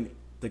and running,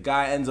 the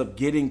guy ends up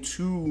getting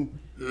to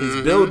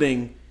his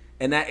building,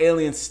 and that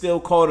alien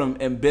still caught him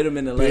and bit him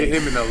in the leg.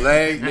 Bit him in the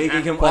leg.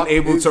 Making him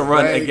unable to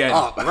run again.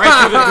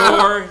 Right through the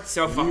door.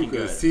 So fucking good. You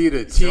could see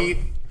the teeth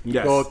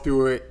go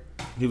through it.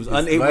 He was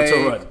unable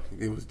to run.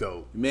 It was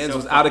dope. Mans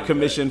was out of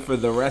commission for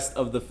the rest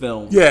of the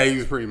film. Yeah, he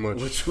was pretty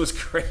much. Which was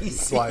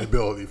crazy.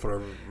 Liability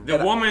for the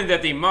woman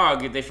that they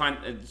mug. They find.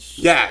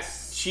 Yes.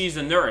 She's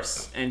a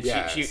nurse, and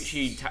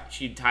she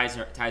ties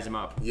him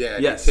up. Yeah,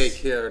 they take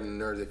care of the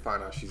nurse. They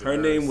find out she's a nurse.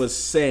 Her name was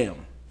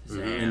Sam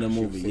in the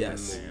movie.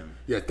 Yes.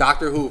 Yeah,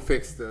 Doctor Who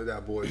fixed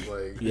that boy's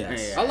leg.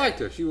 Yes. I liked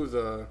her. She was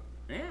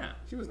yeah.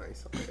 She was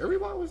nice.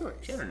 Everybody was nice.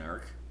 She had an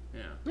arc.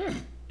 Yeah.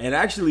 And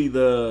actually,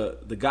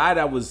 the guy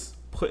that was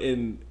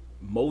putting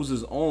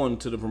Moses on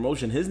to the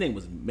promotion, his name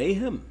was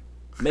Mayhem.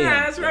 Mayhem.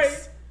 Yeah, that's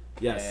right.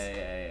 Yes.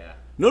 Yeah.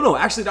 No,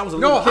 actually, that was a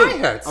little kid.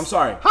 Hi-hats. I'm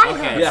sorry.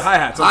 Hi-hats. Yeah,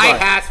 hi-hats. I'm sorry.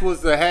 Hi-hats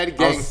was the head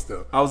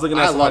gangster. I was looking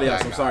at somebody love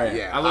else. that I'm guy. sorry.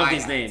 Yeah, I love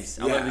these hi-hats. names.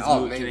 I Yeah. love these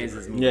Oh, names in names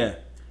this are movie. Yeah.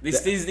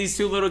 These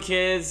two little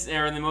kids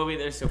are in the movie.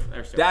 They're so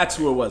That's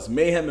who it was.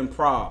 Mayhem and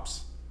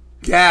Probs.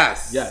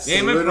 Yes. Yes. The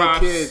Game and little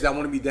props. kids that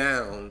want to be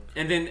down.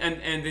 And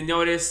then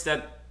notice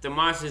that the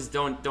monsters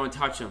don't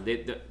touch them.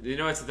 They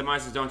notice that the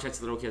monsters don't touch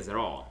the little kids at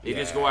all. They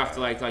just go after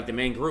like the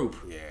main group.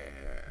 Yeah.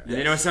 And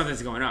they know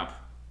something's going up.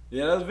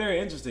 Yeah, that was very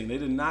interesting. They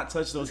did not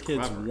touch those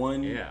kids Clever.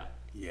 one. Yeah.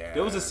 Yeah.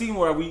 There was a scene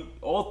where we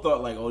all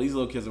thought like, oh, these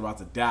little kids are about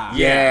to die.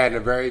 Yeah, in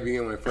the very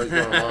beginning when it first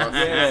got on.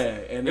 Yeah,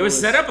 and It was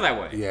set up that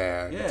way.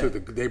 Yeah. Yeah.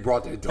 They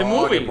brought their dog.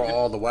 movie- They brought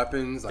all the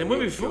weapons. The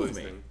movie fooled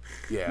me.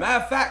 Yeah.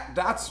 Matter of fact,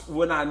 that's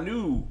when I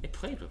knew It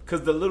played with.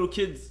 because the little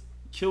kids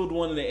killed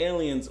one of the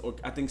aliens, or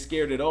I think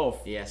scared it off.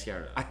 Yeah,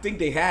 scared of. I think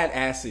they had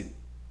acid.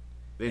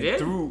 They did.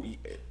 Through.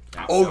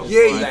 Oh, yeah.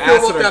 You The filled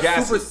acid or up that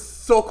gases. super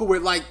soaker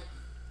with like,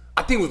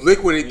 I think it was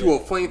liquid. They threw a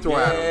flamethrower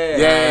at him. Yeah.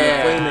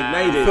 Yeah. Flame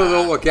ignited.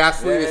 Filled it with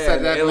gasoline and set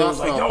the that alien was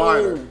monster like, on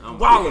yo, fire. Oh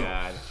wow. my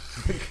god.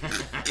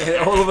 And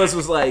all of us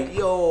was like,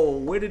 yo,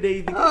 where did they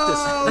even get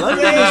Oh, this?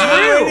 London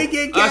yeah. is They real.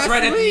 get That's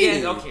right at the gasoline.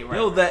 end. Okay, right.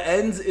 Yo, the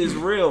ends is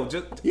real.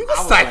 Just You I can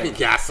was siphon like,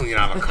 gasoline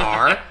out of a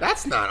car.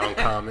 That's not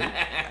uncommon.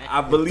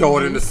 I believe Throw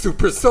it you. in the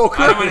super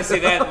soaker. I don't want to see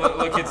that.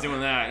 What kid's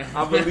doing that?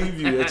 I believe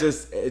you. It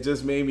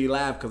just made me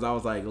laugh because I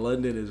was like,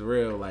 London is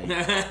real. Like,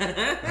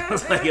 I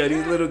was like, yo,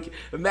 these little.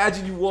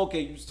 Imagine you walk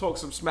in, you talk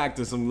some smack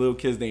to some little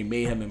kids named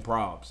Mayhem and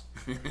Probs.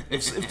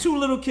 If two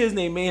little kids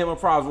named Mayhem and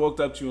Probs walked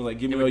up to you and like,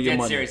 give me They all were your dead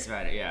money. serious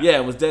about it. Yeah. Yeah,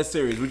 it was dead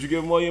serious. Would you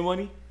give them all your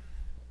money?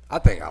 I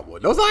think I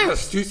would. Those are the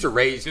Streets of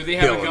Rage Do they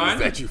have a villains gun?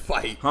 that you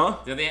fight. Huh?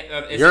 Do they,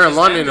 is You're it in just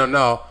London them? or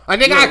no?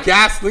 And they got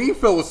gasoline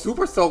filled with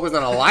super soakers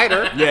and a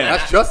lighter. Yeah.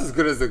 That's just as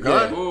good as a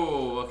gun.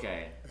 Ooh,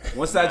 okay.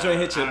 Once that joint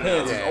hits your I don't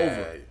know. pants, Yeah. it's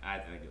over. I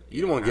think.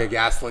 You don't want to get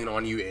gasoline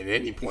on you at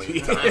any point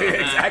in time.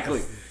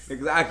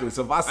 Exactly.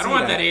 So if I see I don't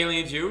want that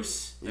alien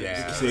juice.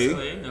 Yeah. See?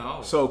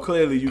 No. So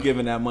clearly you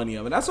giving that money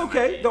up. And that's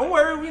okay. Don't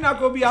worry. We're not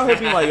going to be out here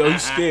being like, yo,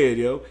 he's scared,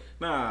 yo.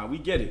 Nah, we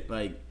get it.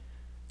 Like,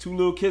 two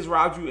little kids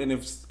robbed you. And if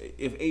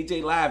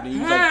AJ laughed and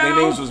he was like, their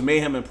names was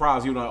Mayhem and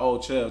Probs, you were like, oh,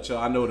 chill.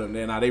 I know them.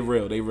 Nah, they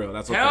real.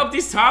 That's okay. Help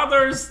these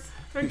toddlers!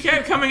 They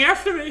kept coming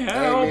after me. Hey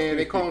Help! man,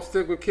 they call them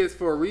stick with kids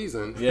for a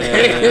reason. Yeah,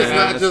 it's not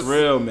that's just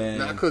real, man.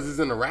 Not because it's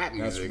in the rap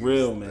That's music.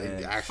 real, They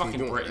man. actually Fucking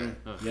doing Britain.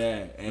 that. Ugh.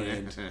 Yeah,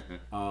 and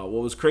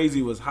what was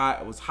crazy was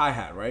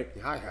hi-hat, right?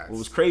 Hi-hats. What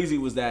was crazy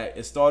was that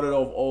it started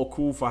off all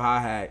cool for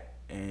hi-hat,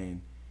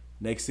 and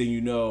next thing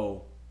you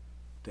know,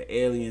 the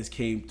aliens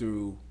came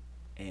through,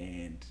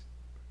 and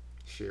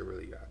Shit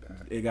really got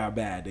bad. it got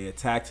bad. They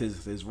attacked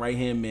his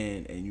right-hand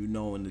man, and you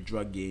know in the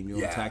drug game, you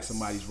Yes. attack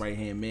somebody's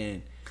right-hand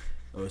man,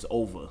 or it's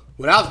over.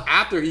 Well, that was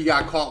after he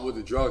got caught with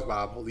the drugs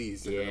by the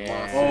police. And the Yeah.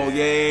 monster. Oh,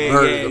 yeah.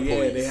 Murdered the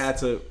police. They had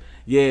to...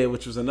 Yeah,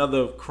 which was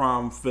another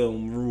crime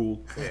film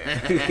rule.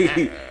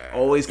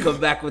 Always come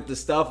back with the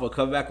stuff or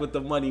come back with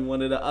the money,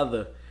 one or the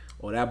other.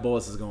 Or that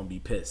boss is going to be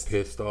pissed.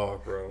 Pissed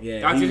off, bro. Yeah,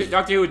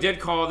 Doctor Who did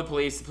call the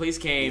police. The police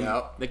came.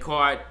 Yep. They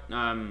caught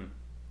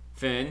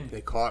Finn.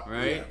 They caught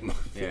Right? Yeah.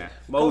 Yeah.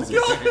 Moses.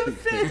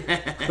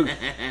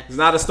 It's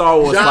not a Star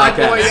Wars John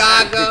podcast.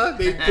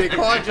 Boyega. They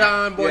called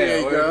John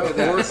Boyega or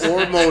Moses.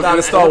 It's not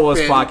a Star or Wars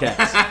Finn.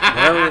 podcast.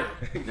 Whatever.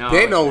 No,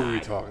 They know it's what we're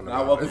not. talking Nah,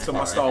 about. welcome It's to my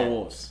fine. Star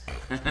Wars.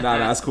 Nah,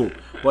 that's cool.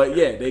 But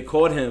yeah, they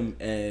caught him,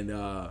 and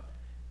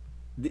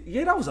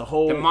yeah, that was a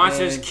whole. The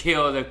monsters man,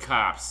 kill the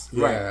cops.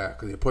 Yeah,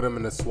 because they put him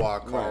in a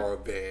SWAT car or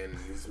van and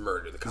he's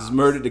murdered the cops. just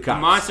murdered the The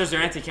cops. monsters are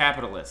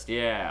anti-capitalist.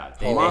 Yeah.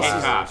 They hate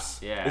Monsters.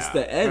 cops. Yeah. It's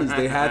the ends.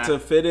 They had to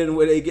fit in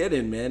where they get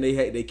in, man.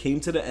 They came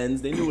to the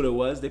ends. They knew what it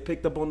was. They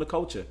picked up on the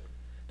culture.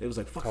 They was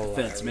like, fuck the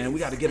fence, man. We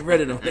got to get rid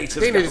of them. They I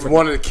think they just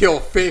wanted to kill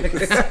Finn.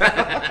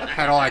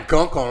 Had all that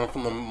gunk on him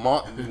from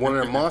one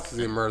of the monsters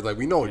they murdered. Like,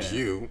 we know it's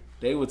you.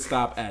 They would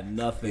stop at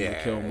nothing to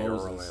Yeah, kill they were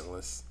Moses.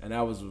 relentless. And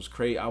that was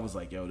crazy. I was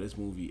like, yo, this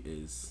movie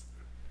is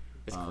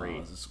It's great.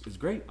 it's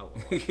great. Oh,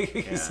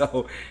 yeah.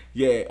 So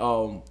yeah,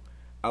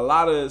 a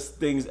lot of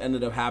things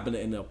ended up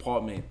happening in the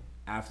apartment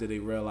after they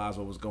realized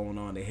what was going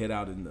on. They hid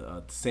out in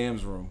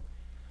Sam's room,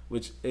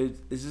 which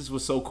it just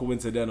was so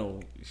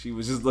coincidental. She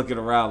was just looking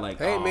around like,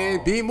 Hey, "Aw."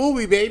 man,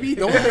 B-movie, baby.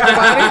 Don't think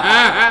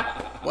about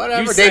it.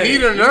 Whatever. You They said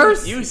need it. a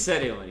nurse. You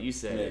said it. You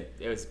said it.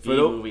 It was For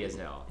tho- B-movie as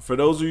hell. For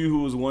those of you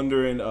who was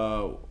wondering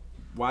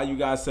why you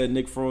guys said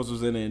Nick Frost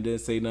was in it and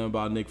didn't say nothing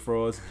about Nick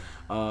Frost,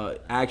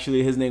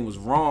 actually his name was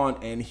Ron,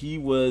 and he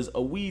was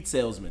a weed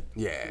salesman.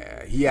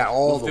 Yeah, he had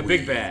all the The weed.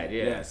 big bad.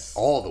 Yeah. Yes,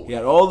 All the weed. He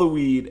had all the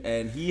weed,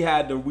 and he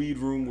had the weed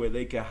room where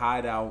they could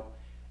hide out.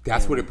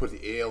 That's where they put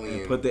the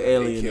alien. Put the that they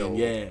alien in, killed.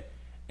 yeah.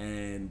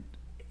 And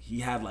he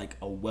had like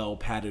a well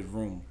padded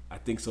room. I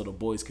think so the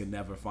boys could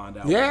never find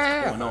out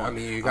Yeah, what was going on. I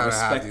mean, you gotta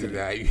have to do respected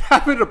that. You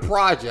have it the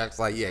projects,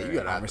 like, yeah, you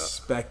gotta I have to.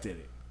 respected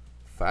it.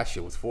 That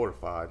shit was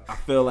fortified. I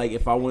feel like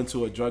if I went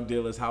to a drug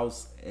dealer's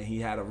house and he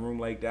had a room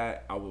like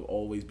that, I would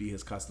always be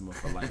his customer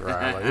for life.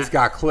 Right, like, this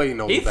guy clearly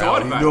knows He about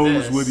thought it. about He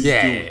knows this. what he's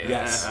Yeah. doing.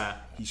 Yes.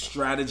 He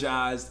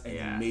strategized and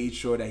he made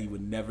sure that he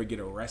would never get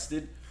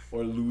arrested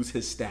or lose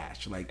his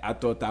stash. Like, I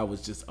thought that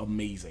was just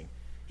amazing.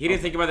 He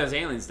didn't think about those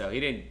aliens, though. He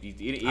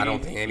didn't. I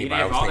don't think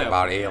anybody was thinking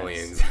about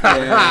aliens.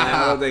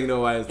 I don't think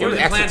nobody was He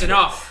wasn't planned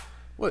enough.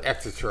 What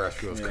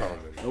extraterrestrials coming?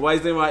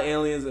 Nobody's thinking about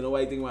aliens, and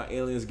nobody thinking about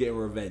aliens getting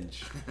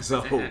revenge.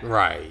 So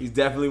Right. he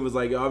definitely was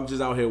like, yo, I'm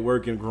just out here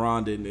working,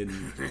 grinding,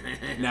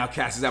 and now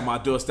Cass is at my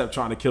doorstep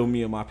trying to kill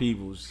me and my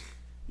peoples,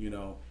 you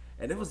know.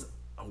 And it was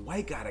a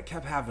white guy that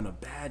kept having a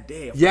bad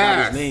day. I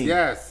forgot his name.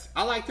 Yes.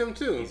 I liked him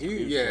too. He's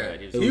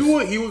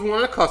He was one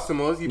of the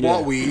customers. He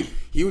bought weed.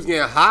 He was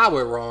getting high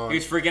with Ron. He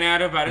was freaking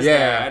out about his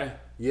dad.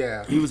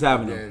 Yeah. He was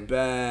having a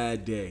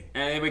bad day.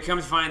 And then we come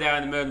to find out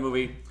in the middle of the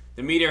movie,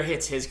 the meteor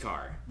hits his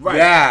car. Right.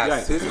 Yes.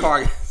 Right. His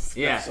car.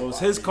 Yeah. So it's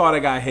his car that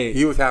got hit.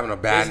 He was having a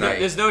bad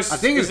night. I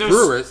think it's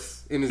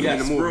Brewis in the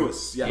movie.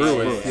 Brewis. Yes.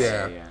 Brewis.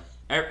 Yeah.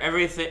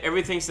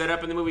 Everything set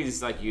up in the movie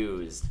is like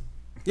used.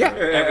 Yeah.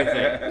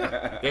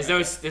 Everything.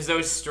 There's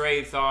no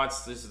stray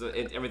thoughts.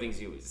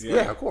 Everything's used.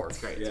 Yeah, of course.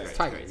 It's great. Yeah. It's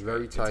Tight. great. It's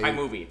very It's tight. tight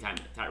movie. Tight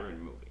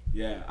movie.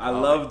 Yeah, I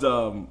loved.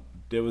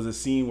 There was a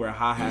scene where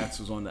Hi-Hats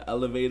was on the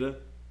elevator,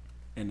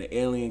 and the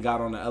alien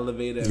got on the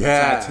elevator and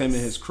attacked him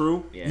and his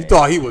crew. Yeah, You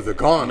thought he was a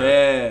goner.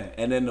 Yeah,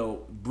 and then the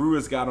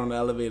Brewers got on the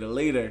elevator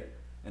later,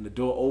 and the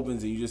door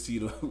opens, and you just see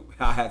the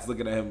Hi-Hats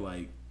looking at him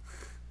like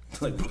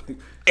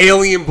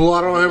Alien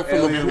blood on him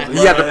from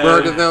he had to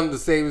murder them to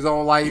save his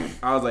own life.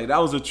 I was like, that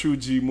was a true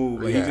G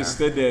move. Like, Yeah. he just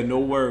stood there, no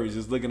worries,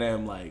 just looking at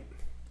him like,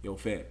 yo,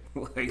 fam.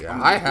 Like, Yeah,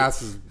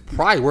 Hi-Hats is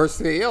probably worse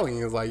than the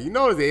aliens. Like, you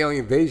know, there's the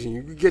alien invasion.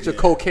 You can get your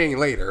cocaine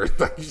later.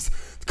 Like, you just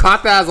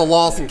count that as a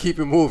loss and keep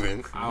it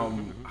moving.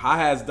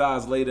 Hi-Hats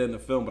dies later in the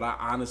film, but I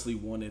honestly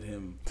wanted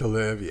him To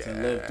live, to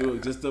live through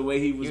it. Just the way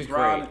he was was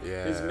grinding. great,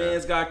 yeah. His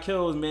man's got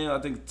killed. His man, I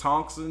think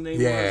Tonks his name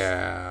was.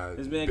 Yeah.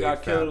 His man Big got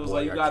fat killed. It was boy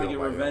like, you got got to killed get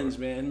by revenge,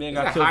 man. His man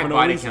Got got killed high for no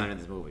body reason. count in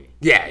this movie.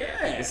 Yeah.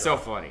 It's so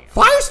funny.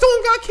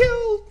 Firestone got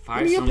killed in the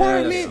Firestone,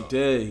 apartment. He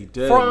did. He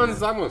did.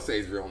 Franz, I'm going to say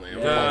his real name.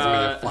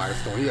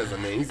 Firestone. He has a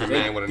name. He's a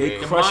man with a they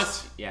name.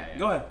 crushed- Yeah.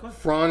 Go ahead.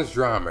 Franz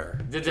Drummer.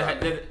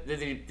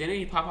 Didn't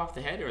he pop off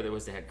the head, or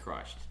was the head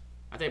crushed?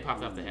 I think he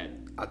popped off the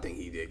head. I think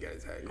he did get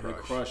his head He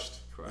crushed.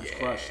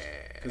 crushed.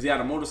 Because he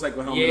had a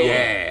motorcycle helmet Yeah. on.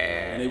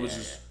 And they was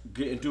just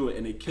getting through it.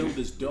 And they killed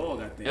his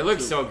dog, I think. It looked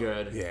too. so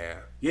good. Yeah.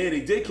 Yeah,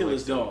 they did kill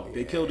his dog.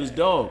 They killed his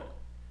dog.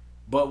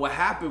 But what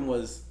happened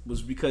was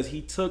because he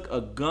took a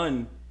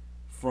gun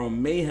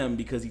from Mayhem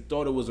because he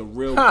thought it was a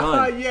real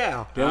gun.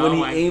 Yeah. Then when Oh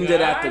he my aimed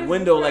it at the God,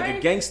 window like a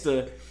right?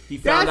 gangster, he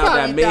found That's out how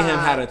that he Mayhem died.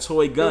 had a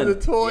toy gun. The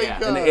toy Yeah.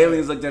 gun. And the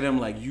aliens looked at him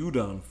like, you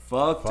done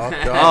fucked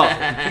Fucked up.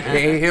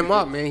 They ate him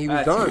up, man. He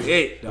was That's done.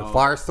 it, the dog.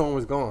 Firestone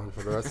was gone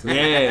for the rest of the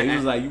Yeah, he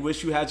was like, you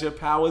wish you had your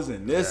powers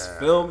in this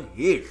film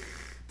here.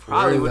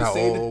 Probably Where's would have that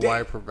saved the old day.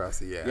 white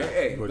professor? Yeah.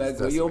 Yeah, Put like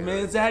his where your decimator.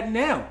 man's at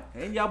now.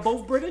 And y'all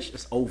both British?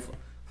 It's over.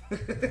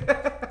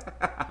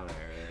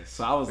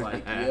 So I was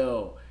like,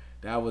 yo,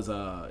 that was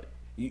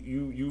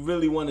you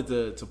really wanted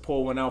to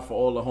pour one out for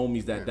all the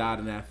homies that died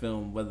in that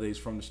film, whether it's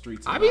from the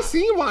streets or I be not.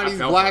 seeing why these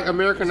felt black for it.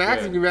 American It's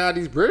actors good. be mad at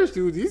these British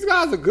dudes. These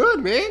guys are good,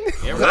 man.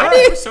 Yeah, I right.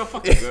 didn't- They're so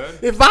fucking good.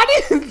 If I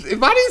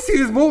didn't see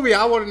this movie,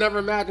 I would have never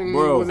imagined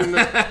Bro. he was in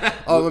the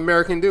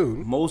American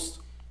dude. Most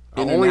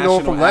I only know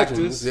him international from actors,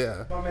 Legends.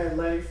 Yeah, My man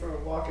Lenny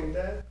from Walking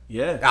Dead.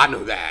 yeah, I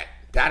knew that.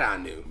 That I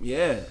knew.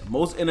 yeah.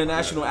 Most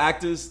international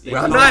actors. They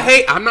Well, I'm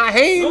come- not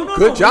hating. No,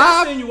 Good we're job.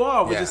 not saying you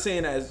are. We're Yeah. just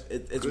saying that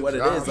it's Good what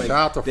job. it is. Like, Shout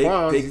out to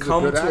Franz. they He's a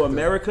come good to actor.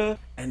 America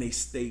and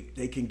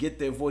they can get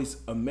their voice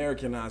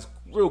Americanized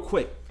real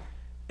quick,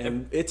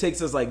 and it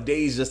takes us like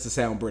days just to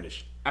sound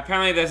British.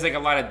 Apparently, there's like a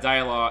lot of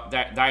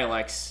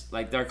dialects,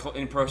 like they're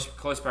in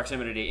close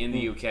proximity in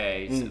the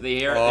UK. So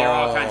they're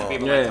all kinds of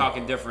people Yeah. like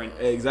talking different,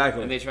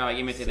 exactly. and they try to like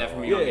imitate that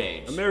from a young Yeah,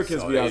 age.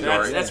 Americans So be out they there.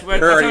 already- That's you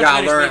what already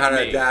gotta it's learn how to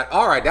to me. that.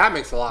 All right, that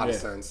makes a lot of Yeah.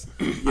 sense.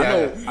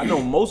 I know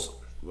most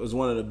was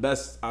one of the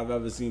best I've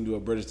ever seen do a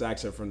British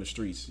accent from the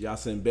streets.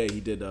 Yasin Bey,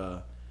 he did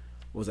what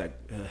was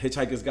that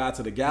Hitchhiker's Guide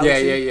to the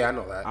Galaxy? Yeah. I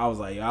know that. I was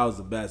like, I was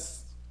the best.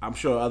 I'm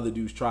sure other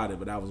dudes tried it,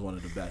 but that was one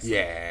of the best.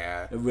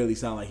 Yeah. It really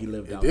sounded like he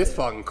lived out This there.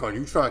 fucking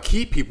country, you trying to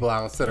keep people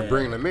out instead of Yeah,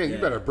 bringing them in. You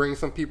yeah. better bring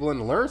some people in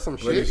to learn some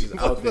shit. British is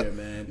out there,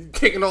 man. You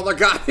taking all the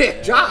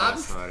goddamn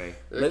jobs. That's funny.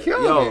 They're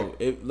killing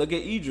it. Look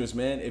at Idris,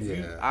 man.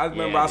 Yeah. I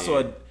remember Yeah, I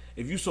saw dude.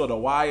 if you saw The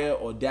Wire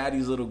or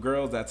Daddy's Little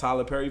Girls, that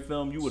Tyler Perry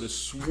film, you would have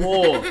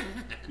swore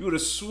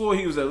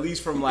he was at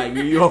least from like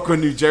New York or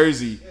New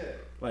Jersey.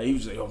 Like he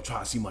was like, yo, I'm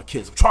trying to see my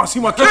kids. I'm trying to see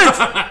my kids.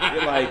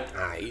 You're like,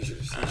 Nah, he's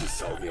just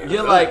so good.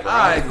 you're like, all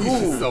right, He's cool.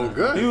 just so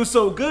good. He was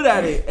so good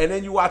at it, and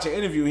then you watch an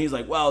interview, and he's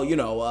like, well, you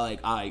know, like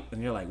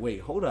and you're like,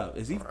 wait, hold up,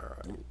 is he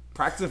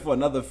practicing for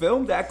another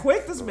film that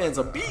quick? This man's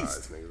a This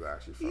beast. nigga's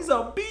actually He's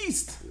funny. a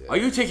beast. Are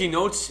you taking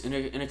notes in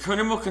a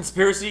criminal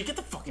conspiracy? Get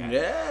the fuck out of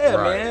here. Yeah,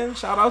 Right. man.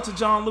 Shout out to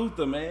John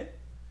Luther, man.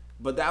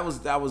 But that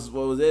was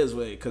what it is,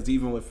 because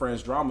even with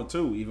French drama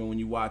too, even when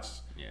you watch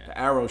the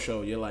Arrow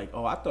show, you're like,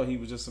 oh, I thought he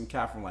was just some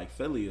cat from like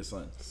Philly or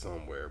something,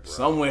 Somewhere, bro.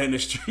 somewhere in the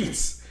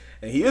streets,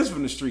 and he is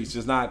from the streets,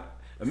 just not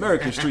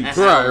American streets,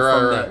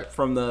 Right.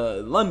 from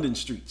the London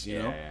streets, you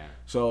know. Yeah.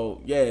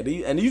 So yeah,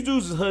 these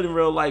dudes is hood in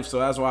real life. So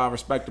that's why I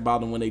respect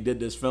about them when they did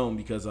this film,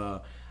 because I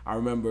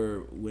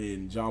remember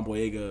when John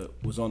Boyega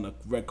was on the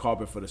red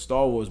carpet for the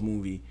Star Wars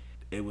movie.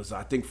 It was,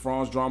 I think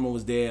Franz Drama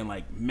was there and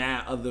like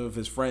mad other of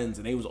his friends,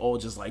 and they was all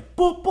just like,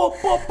 boop, boop,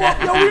 boop,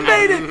 boop, yo, we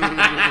made it.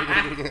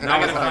 I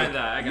gotta find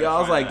that. I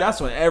was like, that's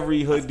what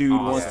every hood dude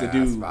wants to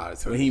do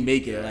when he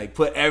make it. Like,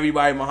 put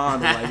everybody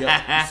behind him. Like, yo,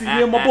 you see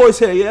me and my boys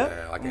here,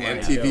 yeah? Like an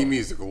MTV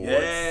Music Awards.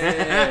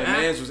 Yeah,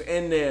 mans was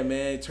in there,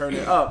 man. Turn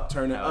it up.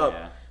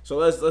 Yeah. So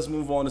let's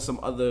move on to some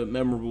other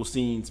memorable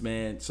scenes,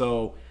 man.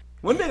 So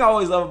one thing I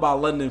always love about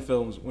London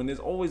films, when there's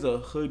always a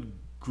hood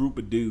group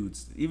of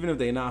dudes, even if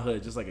they're not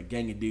hood, just like a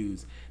gang of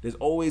dudes, there's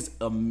always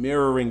a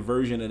mirroring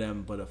version of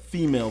them, but a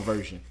female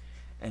version.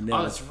 And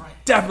then that's right.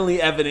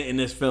 Definitely evident in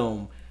this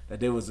film that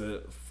there was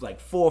like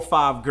 4 or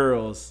 5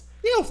 girls.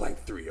 Yeah, it was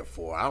like 3 or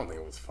 4. I don't think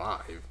it was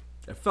 5.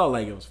 It felt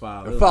like it was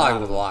 5. It felt like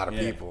it was a lot of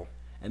people.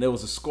 And there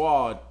was a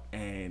squad,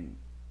 and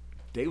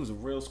they was a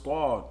real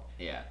squad.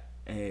 Yeah.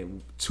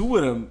 And 2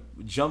 of them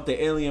jumped the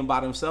alien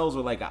by themselves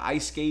with like an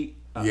ice skate.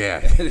 Yeah,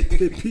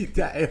 they beat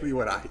that alien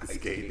with ice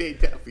skate. They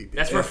definitely did.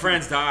 That's where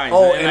Friends died.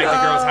 Oh, in like the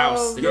girl's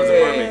house, the girl's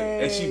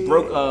apartment. And she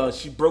broke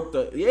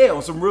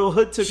on some real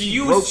hood tip. She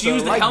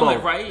used the helmet,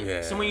 bulb. right?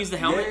 Yeah. Someone used the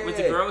helmet with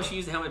the girl. She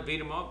used the helmet, beat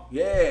him up.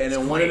 Yeah, and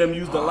then one of them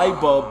used the light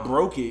bulb,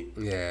 broke it,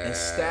 Yeah. and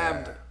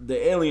stabbed the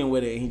alien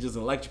with it, and he just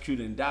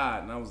electrocuted and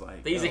died. And I was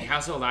like, They're using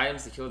household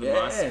items to kill the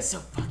monster. It's so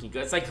fucking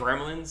good. It's like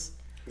Gremlins.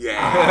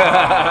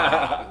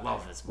 Yeah. I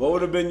love this movie. What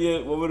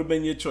would have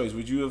been your choice?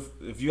 Would you have,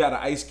 if you had an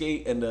ice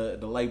skate and the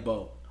light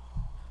bulb?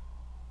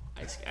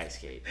 Ice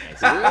skate.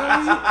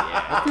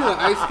 I feel like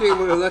ice skate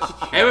would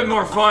electrocute. It would be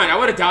more fun. I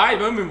would have died,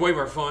 but it would have been way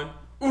more fun.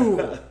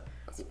 Ooh.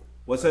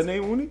 What's her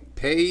name, Uni?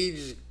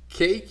 Paige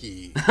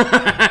Cakey.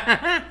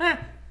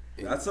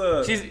 That's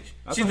a. She's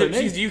her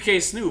name. the UK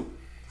Snoop.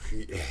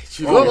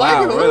 She Oh looked like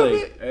wow, it a little really?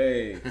 bit.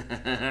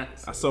 Hey,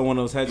 I saw one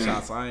of those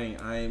headshots.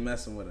 I ain't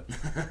messing with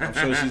her. I'm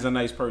sure she's a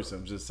nice person.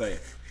 I'm just saying.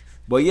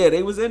 But yeah,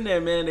 they was in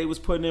there, man. They was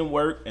putting in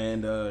work,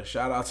 and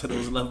shout out to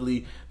those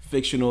lovely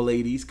fictional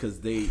ladies, because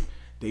they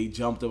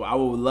jumped up. I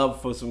would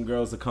love for some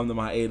girls to come to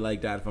my aid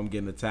like that if I'm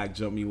getting attacked.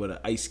 Jump me with an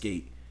ice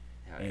skate.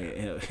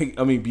 And,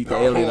 beat the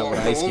alien up with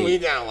an ice skate. Hold me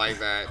down like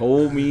that.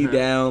 Hold me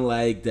down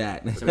like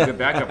that. Some good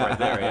backup right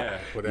there, yeah.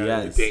 Put that in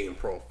your dating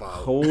profile.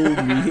 Hold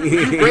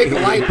me. Break a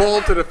light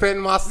bulb to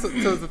defend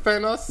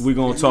us. We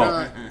gonna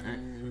talk.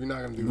 We're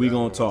not gonna do We that.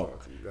 gonna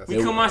talk. We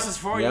kill monsters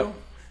for you.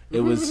 It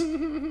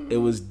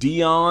was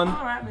Dion,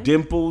 right,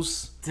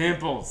 Dimples,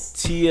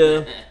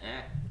 Tia,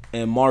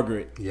 and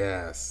Margaret.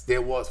 Yes,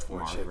 there was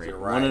 4 chicks. You're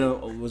right. One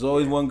of them was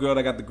always one girl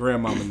that got the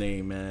grandmama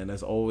name, man.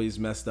 That's always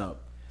messed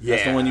up.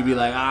 That's the Yeah. one you be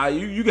like,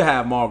 you can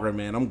have Margaret,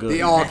 man. I'm good.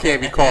 They all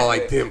can't be called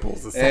like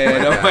Dimples or something.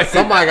 And Like that.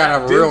 Somebody got to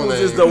have a real Dimples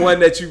name. is the one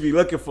that you be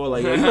looking for.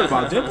 Like, yo, you heard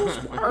about Dimples?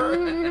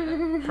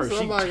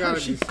 Somebody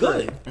gotta She be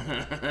good.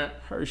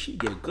 She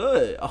get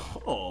good.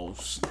 Oh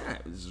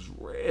snap! This is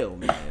real,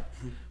 man.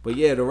 But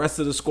yeah, the rest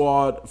of the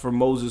squad from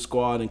Moses'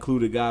 squad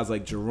included guys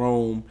like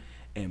Jerome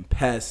and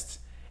Pest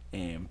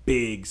and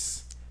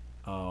Biggs.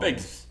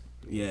 Biggs.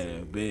 Yeah,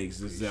 Biggs.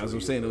 That's what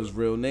I'm saying. Those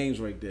real names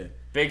right there.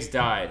 Biggs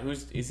died.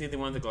 Is he the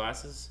one with the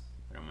glasses?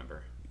 I don't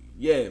remember.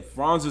 Yeah,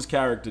 Franz's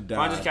character died.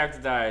 Franz's character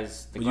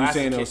dies. The But you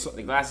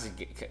saying glasses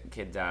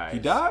kid dies. He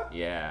died?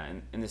 Yeah,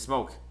 in the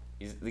smoke.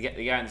 He's the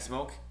guy in the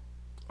smoke.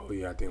 Oh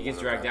yeah, I think He gets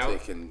one dragged got out?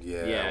 taken.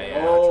 Yeah.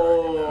 Yeah.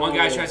 Oh. One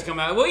guy tries to come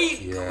out.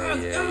 Wait.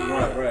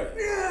 Yeah. Right.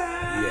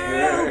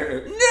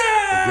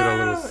 Get a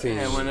little scene.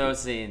 Yeah, one of those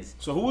scenes.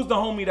 So who was the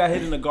homie that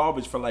hid in the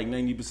garbage for like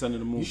 90% of the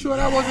movie? You sure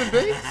that wasn't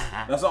Biggs?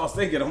 That's what I was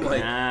thinking. I'm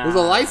like, It was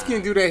a light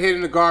skinned dude that hid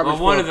in the garbage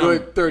Well, one for a of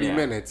them- good 30 yeah.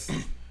 minutes.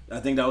 I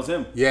think that was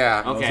him.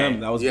 Yeah. That was Okay. him.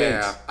 That was Yeah.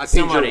 Biggs. I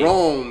think Somebody-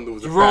 Jerome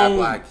was a fat Jerome-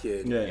 black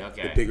kid. Yeah.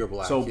 Okay. The bigger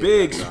black So kid.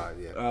 Biggs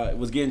that died,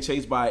 was getting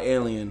chased by an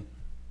alien,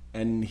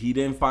 and he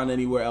didn't find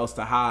anywhere else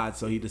to hide,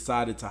 so he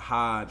decided to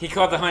hide. He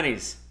called the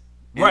honeys.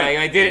 And Right.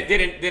 Like,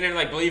 didn't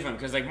like believe him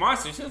because like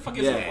monsters. Who the fuck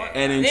is Yeah, that?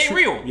 and They ain't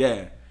real.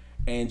 Yeah,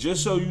 and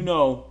just so you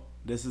know,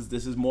 this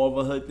is more of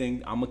a hood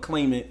thing. I'ma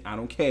claim it. I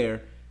don't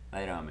care.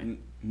 I know, man.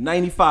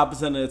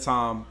 95% of the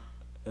time,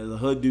 as a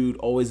hood dude,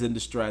 always in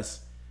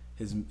distress.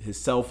 His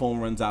cell phone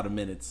runs out of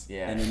minutes.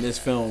 Yeah. And in this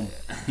film,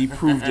 he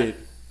proved it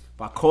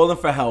by calling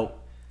for help.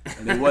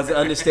 And they wasn't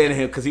understanding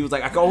him because he was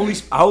like, I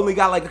only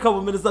got like a couple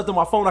minutes left on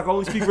my phone. I can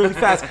only speak really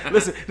fast.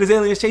 Listen, this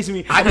alien is chasing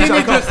me. I think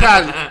they just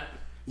had.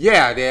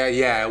 Yeah,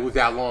 it was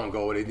that long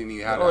ago. They didn't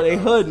even have. Oh, that they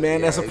kind hood, of-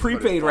 man. That's a it's for the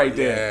prepaid fun. right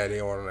there. Yeah, they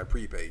on that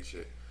prepaid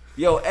shit.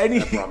 Yo,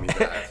 brought me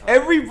back.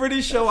 every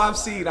British show I've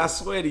seen, I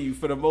swear to you,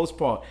 for the most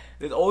part,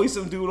 there's always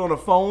some dude on the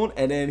phone,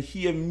 and then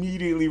he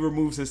immediately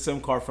removes his SIM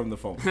card from the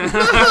phone.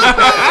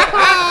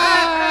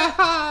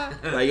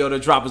 Like, yo, the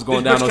drop is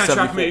going down on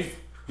 74.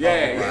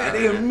 Yeah,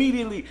 they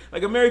immediately,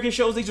 like American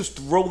shows, they just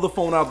throw the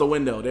phone out the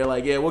window. They're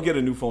like, yeah, we'll get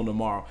a new phone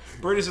tomorrow.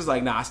 British is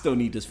like, nah, I still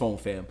need this phone,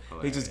 fam.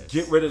 They just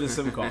get rid of the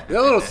SIM card. They're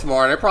a little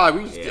smart. They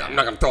probably. I'm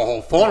not gonna throw a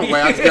whole phone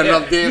away. I just got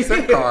another damn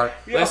SIM card.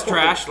 Less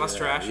trash.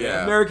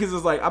 Yeah. Americans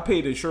is like, I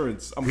paid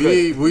insurance. I'm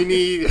good. We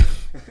need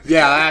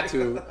Yeah, that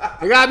too.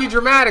 It gotta be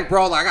dramatic,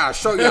 bro. Like, I gotta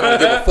show you. I don't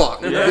give a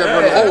fuck. You get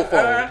rid of the whole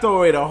phone. Throw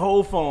away the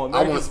whole phone.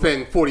 I want to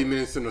spend 40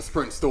 minutes in the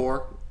Sprint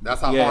store.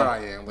 That's how hard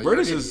I am. Like,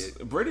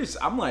 British.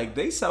 I'm like,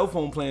 they cell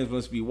phone plans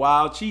must be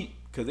wild cheap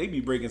because they be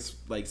breaking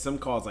like some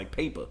calls like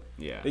paper.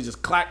 Yeah. They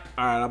just clack.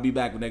 All right, I'll be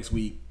back next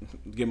week.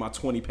 Get my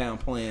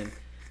 20-pound plan.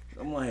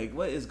 I'm like,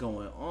 what is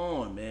going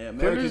on, man?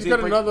 Did they just get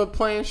another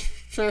plan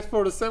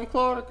transfer to SIM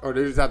card, or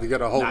they just have to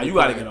get a whole? Nah, you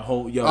gotta get a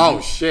whole. Yo,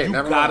 shit! You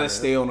never gotta mind,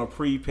 stay on a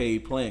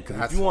prepaid plan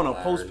because if you want a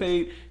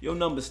postpaid, your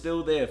number's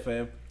still there,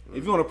 fam.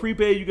 If you want a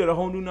prepaid, you get a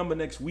whole new number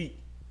next week.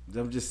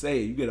 I'm just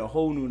saying, you get a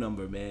whole new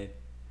number, man.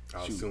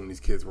 I assume these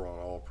kids were on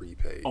all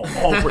prepaid. Oh,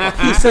 all prepaid.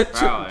 He said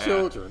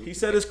children. He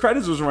said his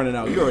credits was running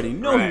out. You already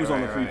know he was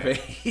on the prepaid.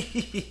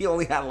 He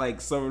only had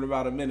like certain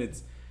amount of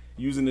minutes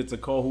using it to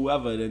call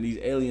whoever. Then these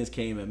aliens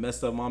came and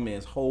messed up my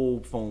man's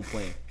whole phone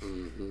plan.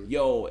 Mm-hmm.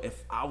 Yo,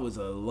 if I was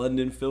a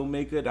London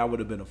filmmaker, that would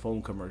have been a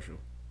phone commercial.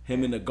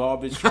 Him in the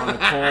garbage trying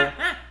to call.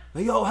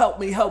 Like, yo, help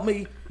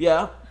me.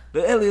 Yeah,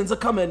 the aliens are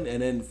coming.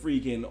 And then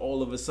freaking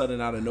all of a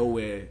sudden out of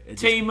nowhere.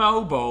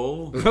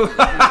 T-Mobile.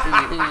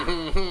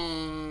 I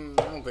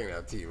don't think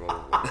that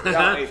T-Mobile.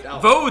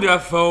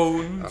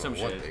 Vodafone. Some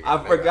shit.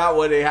 I forgot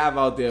what they have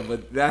out there,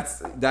 but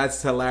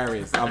that's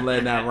hilarious. I'm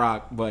letting that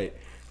rock. But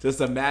just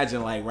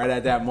imagine, like, right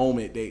at that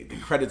moment, the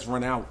credits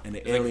run out and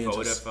the alien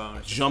just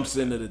jumps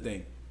into the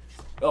thing.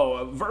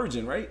 Oh,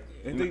 Virgin, right?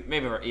 Maybe,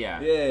 yeah.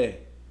 Yeah.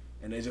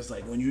 And they're just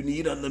like, when you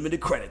need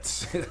unlimited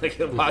credits. Like,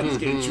 your body's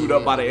getting chewed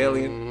up by the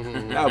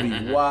alien. That would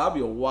be wild.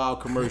 That'd be a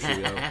wild commercial,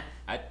 yo.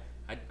 I'd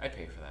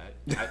pay for that.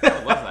 I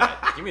would love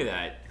that. Give me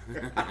that.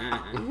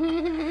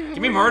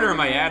 Give me murder in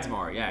my ads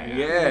more.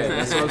 Yeah,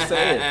 that's what I'm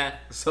saying.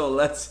 So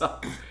let's.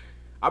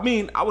 I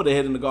mean, I would have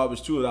hit in the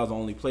garbage too if that was the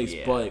only place,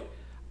 but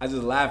I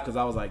just laughed because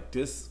I was like,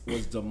 this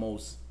was the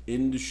most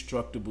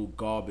indestructible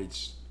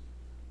garbage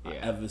I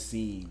ever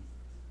seen.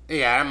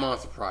 Yeah, that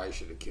monster probably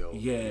should have killed.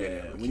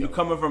 Yeah, when you're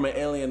coming from an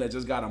alien that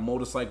just got a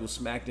motorcycle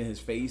smacked in his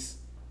face,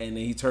 and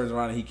then he turns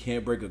around and he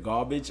can't break a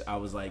garbage, I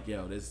was like,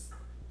 yo, this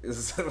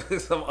is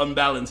some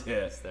unbalance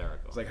here.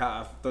 Hysterical. It's like how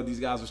I thought these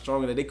guys were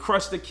stronger. They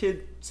crushed the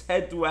kid's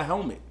head through a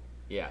helmet.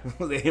 Yeah.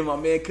 My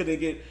man couldn't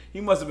get. He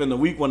must have been the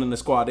weak one in the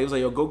squad. They was like,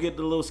 yo, go get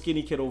the little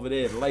skinny kid over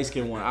there, the light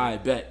skinned one. I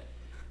bet.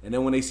 And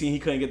then when they seen he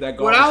couldn't get that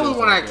garbage, well, that was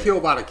when I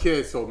killed by the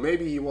kid, so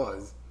maybe he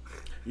was.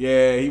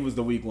 Yeah, he was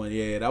the weak one.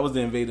 Yeah, that was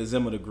the Invader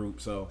Zim of the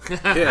group. So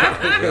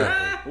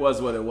yeah, it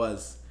was what it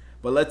was.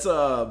 But let's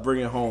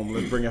bring it home.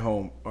 Let's bring it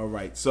home. All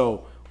right.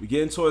 So we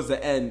getting towards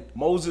the end.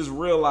 Moses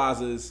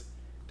realizes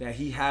that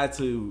he had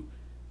to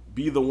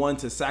be the one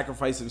to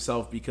sacrifice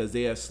himself because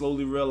they have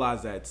slowly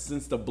realized that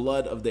since the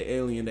blood of the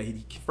alien that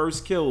he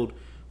first killed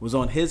was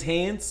on his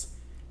hands,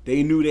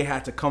 they knew they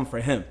had to come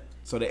for him.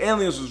 So the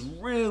aliens was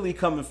really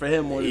coming for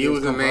him. He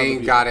was the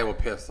main guy that would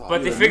piss off.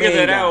 But they figured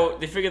that out.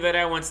 They figured that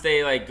out once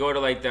they like go to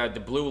like the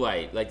blue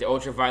light, like the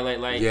ultraviolet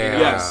light. Yeah. You know,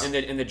 yes.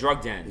 In the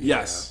drug den.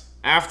 Yes.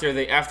 After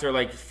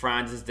like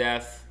Franz's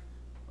death.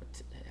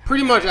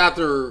 Pretty much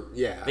after.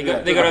 Yeah. They go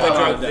to the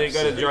drug. They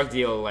go to the drug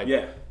deal. Like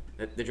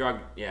the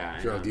drug.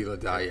 Yeah. Drug dealer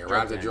died. Yeah.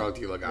 Right after the drug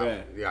dealer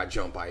got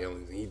jumped by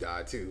aliens and he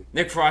died too.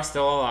 Nick Frost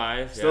still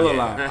alive. Still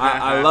alive.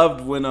 I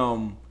loved when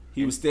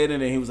he was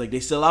standing there. He was like,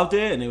 "They still out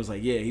there?" And it was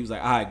like, "Yeah." He was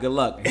like, "All right, good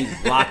luck." And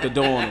he locked the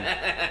door on him.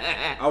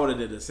 I would have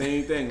did the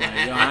same thing. Like,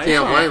 yo, I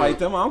ain't trying to fight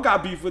them. I don't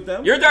got beef with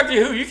them. You're Doctor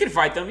Who. You can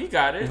fight them. You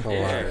got it.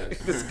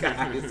 This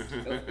guy is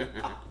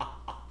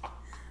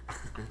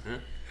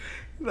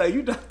like,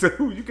 you Doctor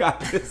Who. You got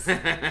this.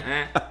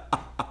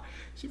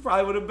 She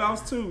probably would have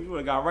bounced too. You would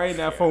have got right in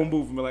that phone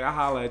booth and be like, "I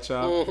holla at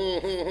y'all."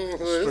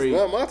 Straight. It's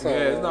not my time. Yeah,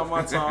 it's not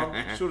my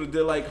time. Should have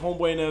did like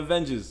Homeboy in the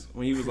Avengers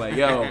when he was like,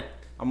 "Yo,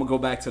 I'm gonna go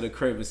back to the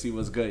crib and see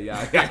what's good,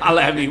 y'all.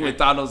 Holla at me when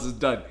Thanos is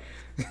done."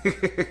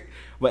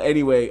 But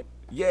anyway,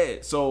 yeah.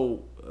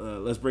 So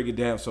let's break it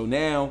down. So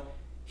now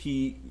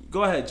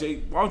go ahead,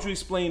 Jay. Why don't you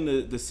explain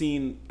the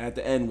scene at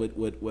the end with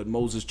what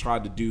Moses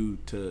tried to do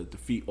to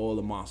defeat all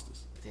the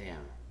monsters? Damn.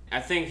 I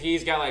think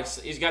he's got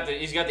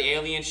the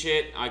alien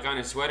shit like on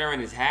his sweater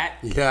and his hat.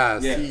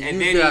 Yes. Yeah.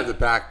 And then he has the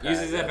backpack.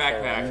 Uses that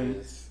backpack.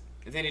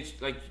 And then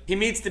he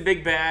meets the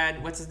big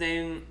bad. What's his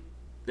name?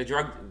 The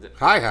drug.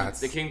 Hi-hats.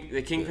 The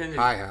kingpin.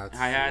 Hi-hats.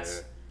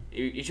 Hi-hats.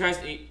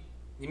 Yeah.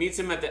 He meets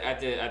him at the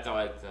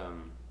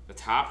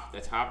top,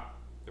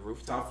 the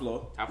rooftop. Top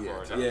floor. Top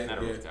floor. Yeah. Not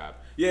a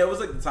rooftop. Yeah, it was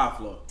like the top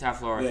floor. Top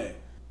floor.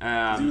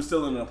 Yeah. He was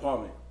still in an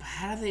apartment. But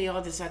how did they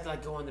all decide to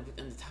like go on the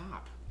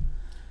top?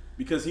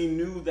 Because he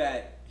knew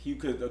that he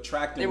could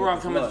attract them. They were all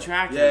coming to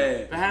attract him.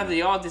 Yeah. But how did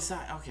they all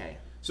decide? Okay.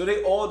 So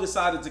they all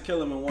decided to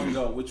kill him in one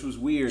go, which was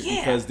weird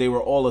because they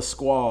were all a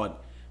squad.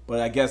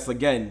 But I guess,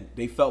 again,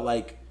 they felt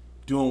like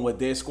doing what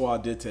their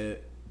squad did to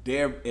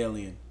their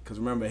alien. Because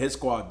remember, his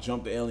squad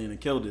jumped the alien and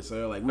killed it. So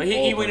they're like, but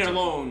he went in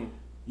alone.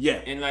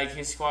 Yeah. And like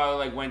his squad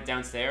like went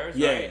downstairs.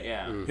 Yeah. Right?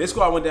 Yeah. Mm-hmm. His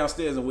squad went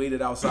downstairs and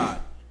waited outside.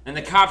 And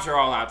the cops are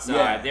all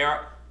outside.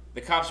 Yeah.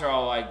 The cops are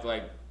all like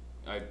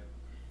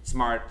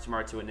smart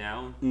to it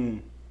now.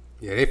 Mm.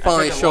 Yeah, they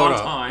finally showed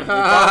up. They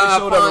finally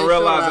showed up and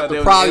realized that they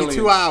were probably aliens.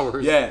 2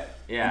 hours. Yeah.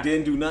 And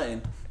didn't do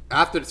nothing.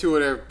 After the two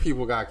of their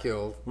people got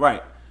killed.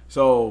 Right.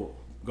 So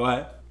go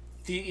ahead.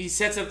 He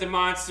sets up the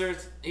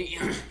monsters.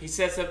 He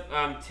sets up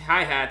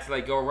Hi-Hat to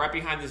like go right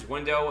behind this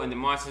window, and the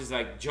monsters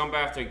like jump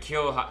after and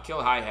kill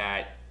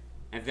Hi-Hat,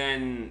 and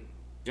then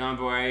John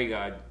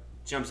Boyega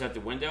jumps out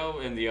the window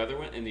in the other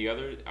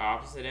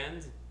opposite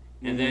end,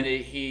 and then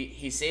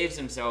he saves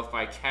himself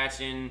by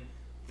catching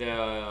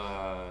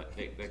the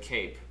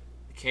cape.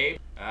 The cape?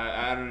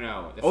 I don't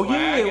know. The Oh flag.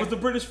 yeah, it was the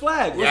British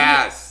flag. wasn't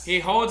Yes. He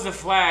holds the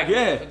flag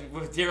Yeah.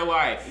 with dear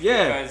life.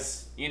 Yeah. Because,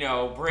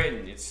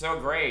 Britain, it's so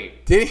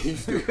great. Did he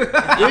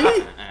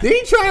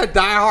try to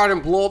die hard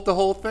and blow up the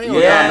whole thing? it?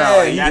 Or Yeah,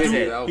 no, he, that's threw-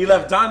 it. Okay. he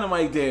left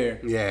dynamite there.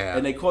 Yeah.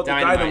 And they caught the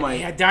He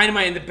dynamite. had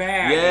dynamite in the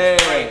bag. Yeah,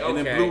 That's right. and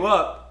it Okay. blew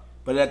up.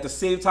 But at the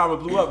same time it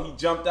blew up, he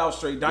jumped out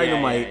straight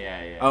dynamite.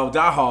 yeah.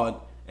 Die Hard,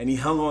 and he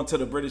hung on to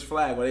the British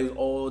flag while they was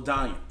all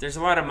dying. There's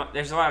a lot of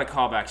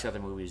callbacks to other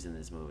movies in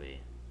this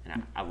movie,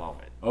 and I love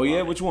it. Oh yeah,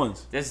 Love it. which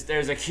ones?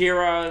 There's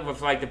Akira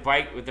with like the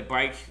bike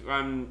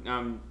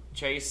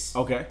chase.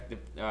 Okay.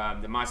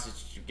 The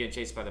monsters get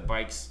chased by the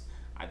bikes.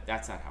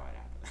 That's not how it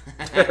happened.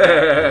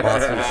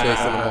 Monsters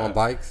chasing them on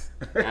bikes.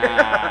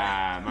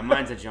 My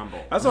mind's a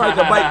jumble. That's all right.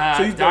 The bike.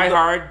 So you Die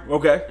Hard.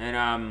 Okay.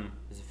 And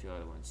there's a few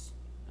other ones.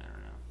 I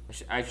don't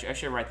know. I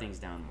should write things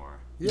down more.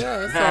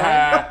 Yeah, it's all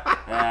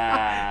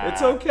right.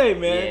 It's okay,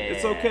 man.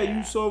 It's Yeah. okay.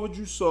 You saw what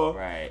you saw,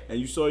 Right. and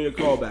you saw your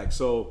callback.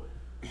 So,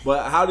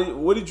 but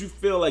what did you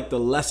feel like the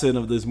lesson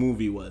of this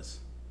movie was,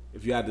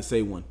 if you had to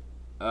say one?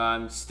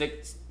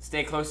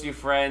 Stay close to your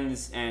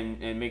friends and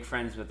make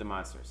friends with the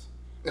monsters.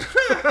 We're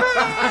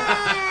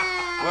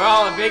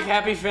all a big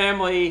happy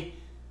family.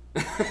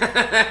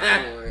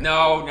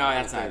 No,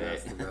 that's not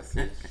That's it. the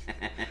message.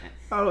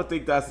 I don't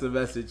think that's the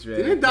message, man.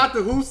 Didn't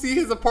Dr. Who see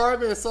his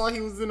apartment and saw he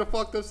was in a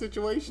fucked up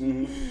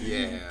situation?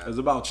 It Yeah. was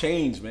about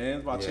change, man.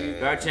 It's about change.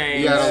 About change.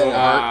 He had a little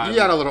arc. He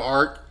had a little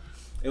arc.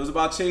 It was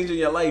about changing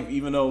your life,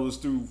 even though it was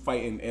through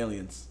fighting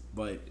aliens.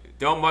 But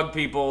Don't mug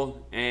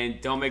people and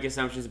don't make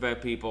assumptions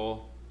about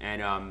people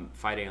and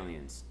fight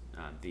aliens.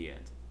 The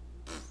end.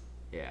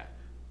 Yeah.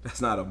 that's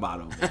not a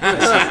motto. Man.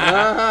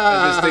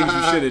 That's just things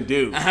you shouldn't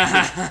do.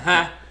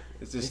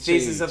 It's The just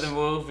thesis change. of the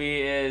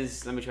movie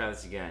is. Let me try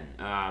this again.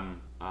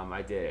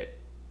 I did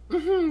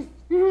it.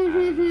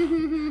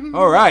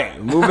 All right,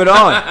 moving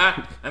on.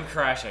 I'm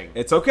crashing.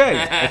 It's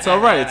okay. It's all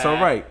right. It's all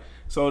right.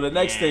 So the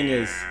next thing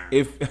is,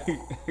 if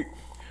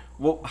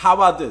well, how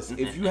about this?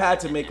 If you had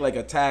to make like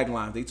a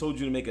tagline, they told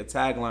you to make a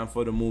tagline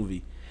for the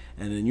movie,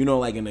 and then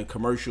like in the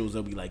commercials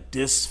they'll be like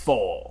this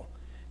fall,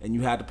 and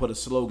you had to put a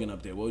slogan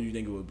up there. What do you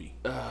think it would be?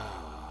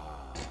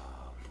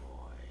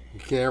 You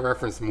can't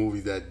reference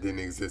movies that didn't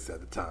exist at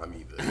the time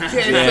either. You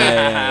can't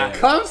Yeah. say,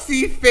 come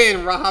see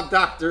Finn rob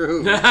Doctor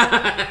Who.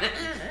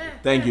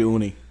 Thank you,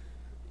 Uni.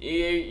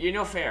 You're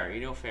no fair.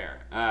 You're no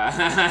fair.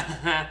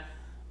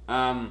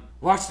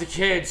 Watch the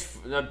kids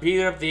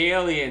beat up the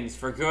aliens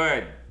for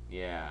good.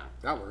 Yeah.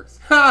 That works.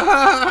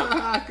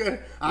 My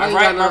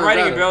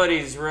writing ability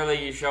is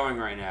really showing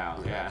right now.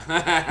 Yeah.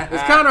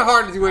 It's kind of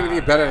hard to do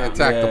anything better than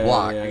Attack the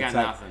Block. I got Attack-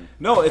 nothing.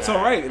 No, it's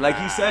all right. Like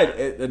he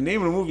said, the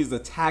name of the movie is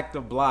Attack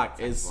the Block.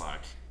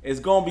 It's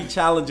gonna be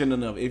challenging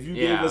enough. If you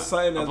Yeah. gave us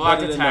something A that's block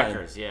better than nothing.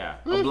 attackers. Yeah.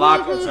 A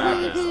block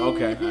attackers.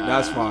 Okay,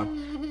 that's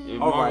fine.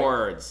 More right.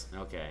 words.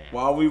 Okay.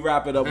 While we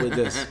wrap it up with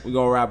this, we're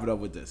gonna wrap it up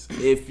with this.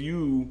 If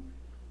you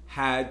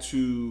had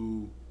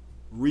to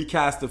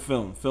recast the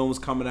film's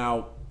coming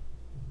out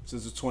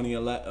since the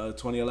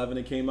 2011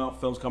 it came out.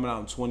 Film's coming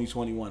out in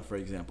 2021, for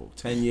example,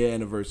 10-year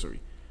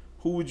anniversary.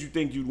 Who would you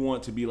think you'd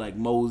want to be like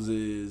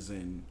Moses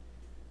and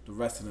the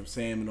rest of them,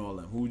 Sam and all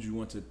them? Who would you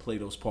want to play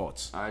those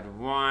parts? I'd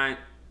want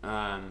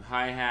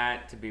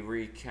Hi-Hat to be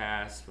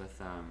recast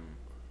with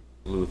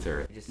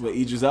Luther. With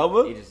Idris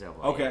Elba? Idris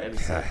Elba. Okay. Yeah, that'd be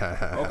sick.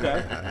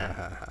 Okay.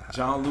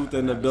 John Luther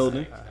in the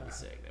building. That'd be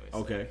sick. That'd be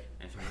sick. Okay.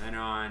 And from then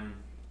on,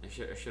 I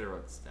should have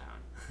wrote this down.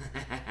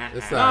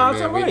 It's No, all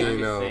it's right, man. We alright.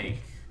 didn't know. Think.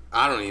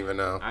 I don't even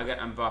know.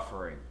 I'm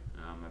buffering.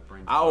 My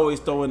brain's I always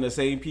buffering. throw in the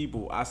same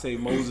people. I say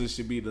Moses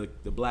should be the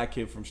black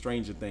kid from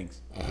Stranger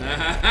Things.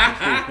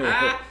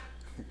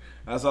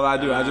 That's what I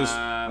do.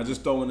 I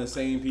just throw in the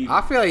same people.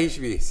 I feel like he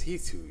should be.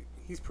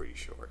 He's pretty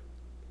short.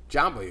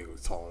 John Boyega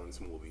was tall in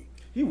this movie.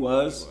 He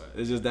was.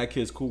 It's just that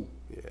kid's cool.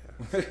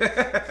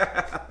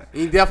 Yeah.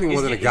 He definitely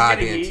wasn't a he's gonna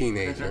goddamn eat.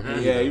 teenager.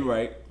 Yeah, you're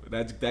right.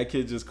 That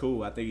kid's just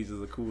cool. I think he's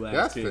just a cool ass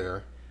That's kid.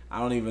 fair. I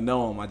don't even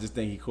know him. I just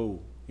think he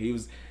cool.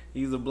 He's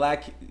a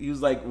black. He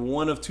was like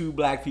one of two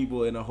black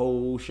people in a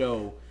whole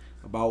show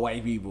about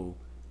white people.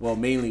 Well,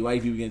 mainly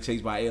white people getting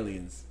chased by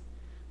aliens.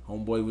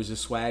 Homeboy was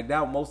just swagged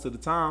out most of the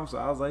time, so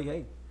I was like,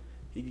 hey,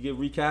 he could get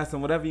recast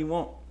and whatever you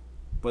want.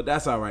 But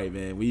that's all right,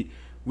 man.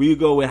 We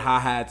go with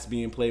Hi-Hats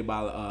being played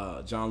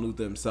by John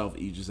Luther himself,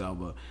 Idris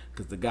Elba,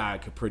 because the guy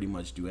could pretty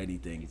much do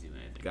anything.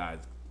 God,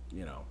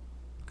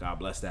 God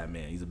bless that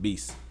man. He's a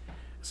beast.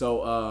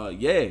 So,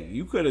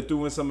 you could have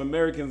threw in some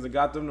Americans and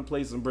got them to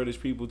play some British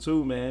people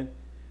too, man.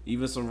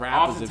 Even some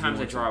rappers. Oftentimes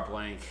I if you draw want a to.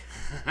 blank.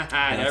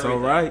 That's all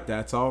right.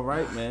 That's all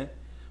right, man.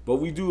 But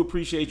we do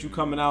appreciate you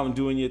coming out and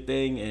doing your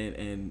thing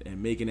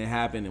and making it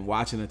happen and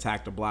watching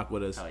Attack the Block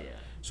with us. Hell yeah.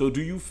 So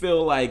do you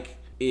feel like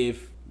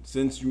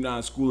since you're not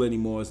in school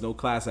anymore, it's no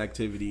class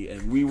activity,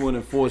 and we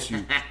wouldn't force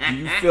you, do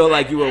you feel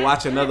like you would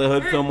watch another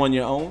hood film on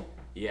your own?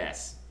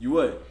 Yes. You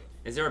would.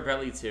 Is there a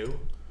Belly 2?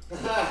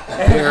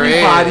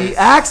 Everybody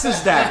asks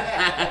us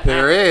that.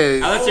 There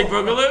is. Electric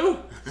Boogaloo?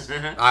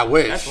 I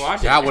wish. Let's watch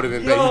it. That would have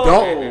been better.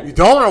 Yo. You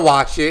don't want to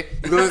watch it.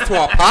 You can listen to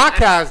our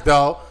podcast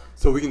though,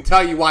 so we can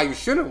tell you why you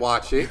shouldn't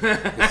watch it.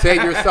 And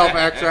save yourself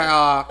extra.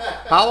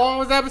 How long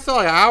was the episode?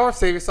 Like an hour?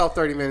 Save yourself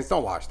 30 minutes.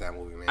 Don't watch that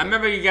movie, man. I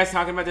remember you guys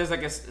talking about there's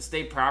like a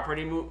state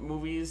property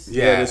movies.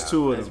 Yeah, there's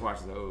two of Let's them. watch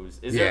those.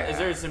 Is Yeah.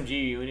 there some G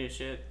Unit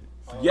shit?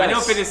 Yes. I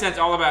know 50 Cent's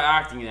all about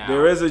acting now.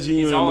 There is a G He's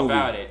Unit all movie.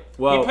 about it.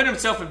 Well- He put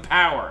himself in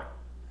power.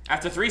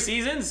 After 3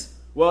 seasons,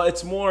 Well,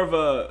 it's more of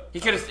a. he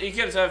could have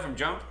said it from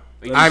jump.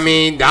 I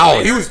mean, no,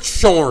 he was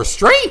showing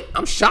restraint.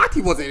 I'm shocked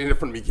he wasn't in it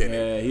from the beginning.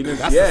 Yeah, he didn't.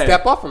 That's yeah. a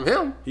step up from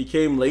him. He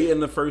came late in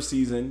the first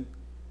season,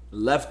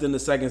 left in the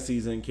second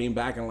season, came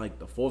back in like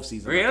the fourth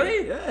season. I think.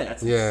 Really? Yeah.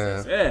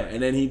 Yeah. Yeah,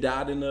 and then he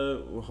died in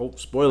the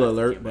spoiler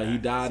alert, but he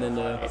died in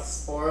the.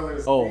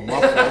 Spoilers. Oh my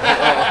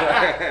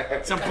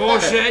fault. Some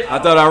bullshit. I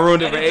thought I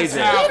ruined it for Edit this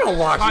AJ. out. You don't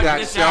watch Cut that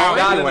this show out.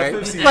 Not in the anyway.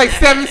 fifth season. Like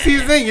 7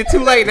 seasons in, you're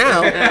too late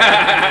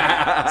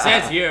now.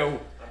 Says you.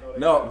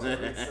 No.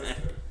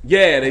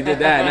 Yeah, they did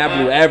that, and that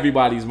blew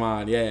everybody's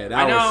mind. Yeah, that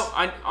I know.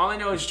 was. All I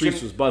know The is streets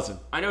Jim. was buzzing.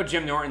 I know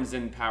Jim Norton's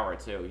in Power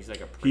too. He's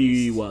like a priest.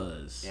 He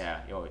was.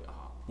 Yeah.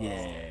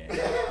 Yeah.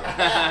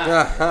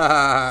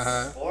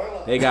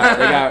 Spoiler. They got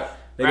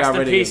Rest in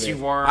rid of peace, it. you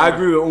worm. I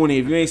agree with Uni.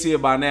 If you ain't see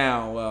it by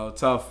now, well,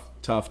 tough.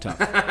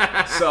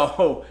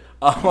 So.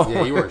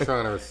 Yeah, you weren't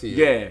trying to receive.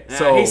 Yeah. Yeah,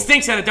 So he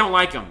stinks and I don't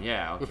like him.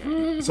 Yeah.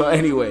 Okay. So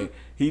anyway,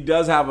 he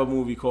does have a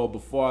movie called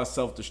Before I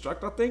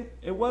Self-Destruct, I think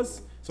it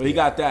was. So he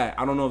got that.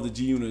 I don't know if the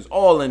G Unit is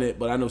all in it,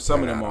 but I know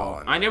some of them They're not all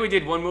are. in I know he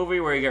did one movie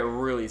where he got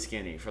really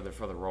skinny for the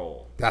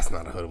role. That's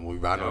not a hood movie,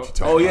 but I know what you're Nope.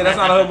 talking Oh yeah, about. that's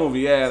not a movie.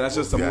 Yeah, that's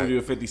just a Yeah. movie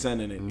with 50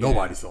 Cent in it.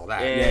 Nobody saw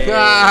that.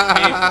 Yeah.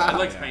 Painful. It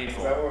looks Is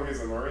painful. that when he's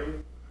a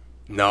Marine?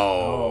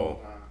 No.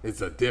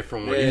 It's a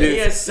different one. Yeah. You He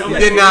didn't- has so you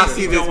many did not movies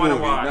see you this don't wanna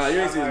movie. watch. Nah, you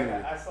ain't seen this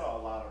movie. I saw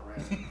a lot of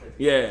random 50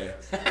 Yeah.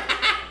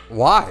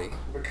 Why?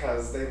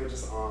 because they were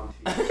just on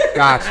TV.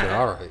 Gotcha.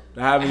 All right.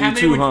 That happened How to many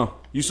you too, would- huh?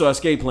 You saw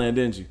Escape Plan,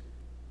 didn't you?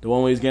 The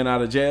one where he's getting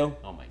out of jail?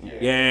 Oh my god.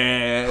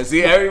 Yeah.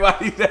 See,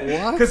 everybody.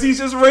 What? Because he's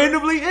just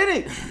randomly in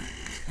it.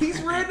 He's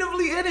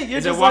randomly in it. You're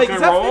Is it just walk like, and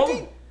is that roll?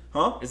 50?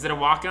 Huh? Is it a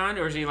walk on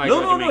or is he like? No,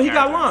 like no, a no. main He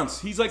got character?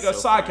 lines. He's like a So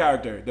side funny.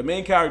 character. The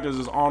main characters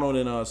is Arnold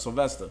and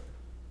Sylvester.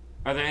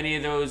 Are there any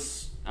of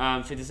those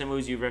 50 Cent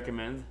movies you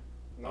recommend?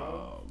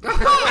 No.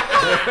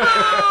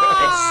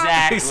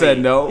 Exactly. He said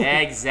no.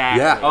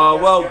 Exactly. Yeah.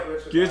 Well, Get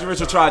Rich or Get Die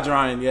Rich or Try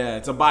Trying. Yeah,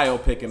 it's a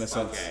biopic in a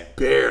sense. Okay.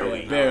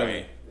 Barely.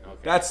 Barely. Okay.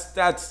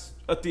 That's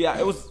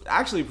it was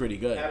actually pretty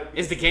good.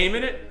 Is the game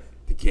in it?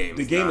 The game.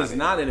 The game is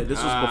not in it. This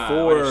was Ah,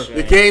 before. what a shame.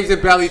 The game's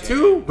in Belly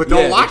too, but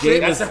don't Yeah, watch the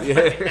game it. is-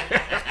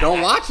 yeah.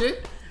 Don't watch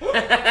it.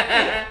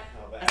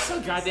 That's so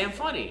goddamn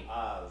funny.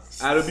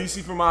 Adam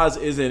BC from Oz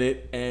is in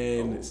it,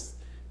 and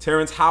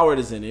Terrence Howard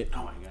is in it. Oh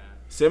my god.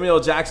 Samuel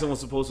L. Jackson was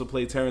supposed to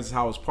play Terrence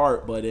Howard's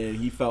part, but then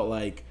he felt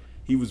like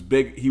he was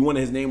big. He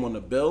wanted his name on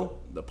the bill,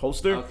 the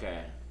poster,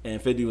 Okay.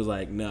 and 50 was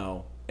like,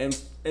 no. And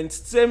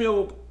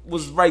Samuel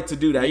was right to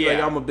do that. He's like,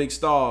 Yeah. I'm a big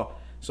star,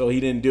 so he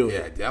didn't do Yeah,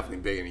 it. definitely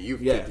bigger than you,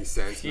 Yeah. 50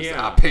 cents.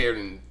 Yeah. I appeared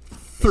in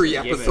 3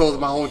 Give it. episodes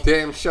of my own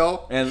damn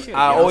show. And Shit, I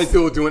yeah. I'm always,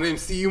 still doing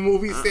MCU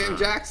movies, Sam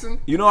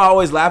Jackson. you know, I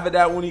always laugh at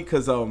that one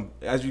because,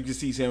 as you can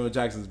see, Samuel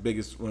Jackson's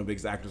one of the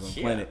biggest actors on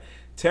the Yeah. planet.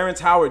 Terrence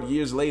Howard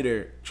years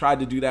later tried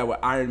to do that with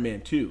Iron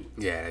Man 2.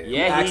 Yeah. Yeah, He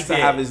he asked to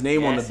did. have his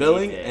name on the Yes, he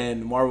billing, did.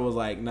 and Marvel was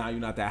like, nah, you're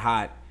not that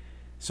hot.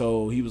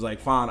 So he was like,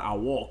 fine, I'll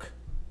walk.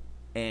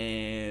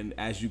 And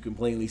as you can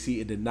plainly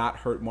see, it did not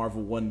hurt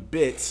Marvel one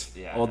bit,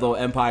 Yeah, I although know.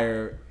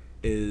 Empire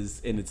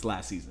is in its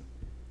last season.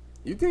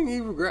 You think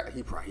he regret?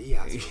 He probably he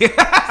has. He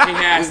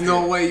has There's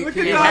no way you Look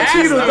can. at It Don has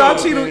Cheadle. to. Don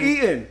Cheadle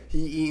eating. He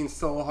eating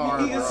so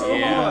hard. Eating bro. so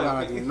Yeah. hard.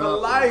 Gotta do For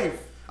nothing.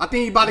 life. I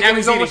think he about to Now get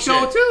his he's own eating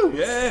show shit. too.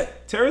 Yeah.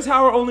 Terrence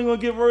Howard only gonna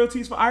get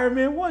royalties for Iron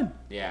Man 1.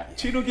 Yeah.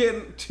 Cheadle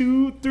getting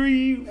 2,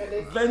 3 And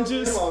they killed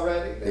Avengers. him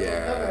already. They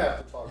Yeah. don't never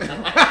have to talk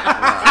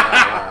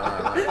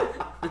about it.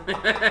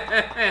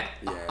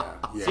 Yeah.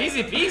 It's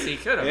easy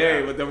peasy. Could have.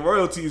 Hey, with the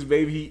royalties,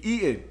 baby, he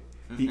eating.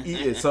 He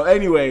eating. So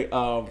anyway,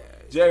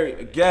 Jerry,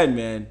 again,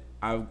 man,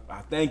 I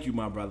thank you,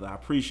 my brother. I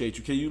appreciate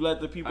you. Can you let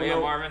the people Oh, yeah,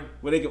 know Marvin?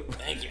 where they can?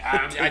 Thank you.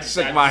 I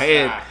shook my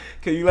head.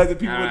 Can you let the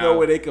people I don't know know.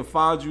 where they can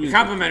find you? You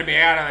complimented me.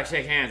 I gotta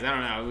shake hands. I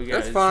don't know. We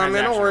got That's fine,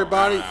 man. Don't worry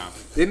about it.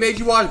 They made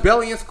you watch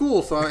Belly in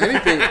school, so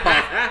anything's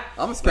possible.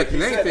 I'm expecting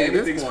Like you said, anything at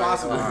anything's this point.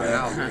 possible, All right, man.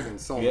 that was making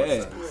so Yeah.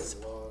 much sense.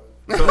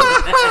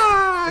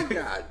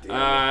 God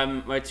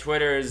damn. My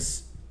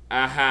Twitter's but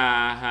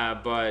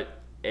AHAHBUT.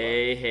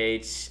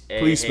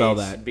 Please spell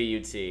that.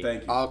 Thank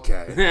you.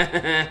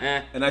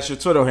 Okay. And that's your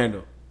Twitter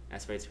handle.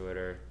 That's my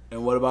Twitter.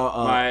 And what about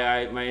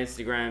My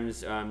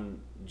Instagram's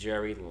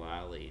Jerry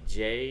Lally.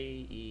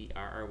 JERRYLALEE.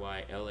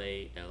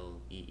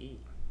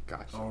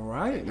 Gotcha. All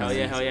right. Hell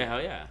yeah, hell yeah,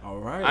 hell yeah. All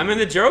right. I'm in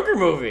the Joker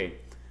movie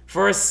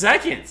for a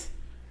second.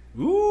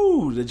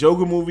 Ooh, the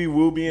Joker movie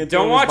will be in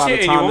Don't theaters watch by the it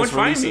and you time won't this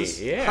find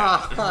releases. me.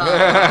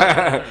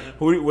 Yeah.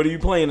 What are you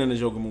playing in the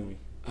Joker movie?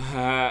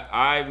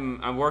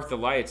 I work the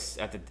lights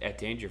at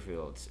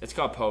Dangerfields. It's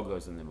called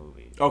Pogos in the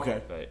movie.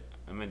 Okay. But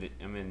I'm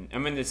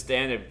in the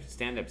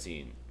stand up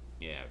scene.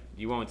 Yeah,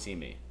 you won't see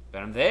me, but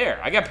I'm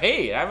there. I got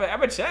paid. I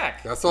have a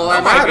check. That's all that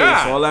Oh my matters. God.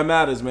 That's all that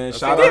matters, man.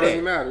 That's all that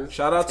really matters.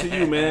 Shout out to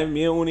you, man.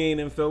 Me and Uni ain't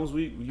in films.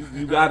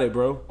 You got it,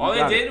 bro. All You they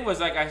got it. did was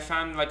like I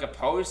found like a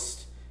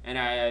post and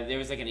there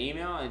was like an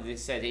email and they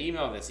said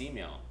email this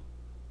email,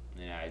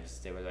 and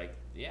they were like,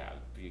 yeah,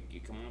 you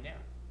come on down.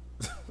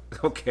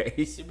 Okay.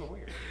 It's super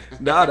weird.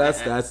 No,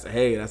 that's that's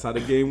how the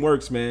game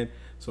works, man.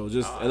 So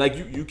just like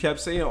you kept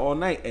saying all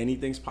night,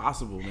 anything's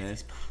possible, man.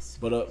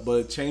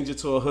 But change it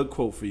to a hood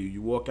quote for you.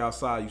 You walk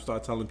outside, you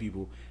start telling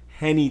people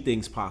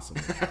anything's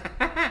possible.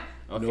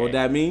 You know what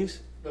that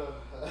means?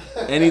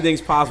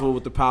 Anything's possible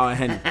with the power of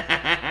Henny.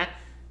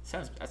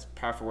 That's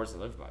powerful words to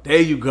live by.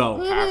 There you go.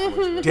 Powerful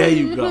words to live There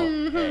you go.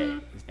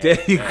 by.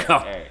 There you go.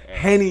 hey.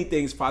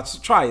 Anything's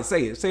possible. Try it.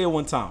 Say it. Say it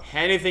one time.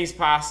 Anything's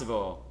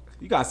possible.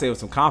 You gotta say it with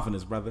some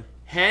confidence, brother.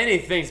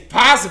 Anything's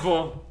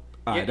possible.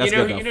 All right, you, that's you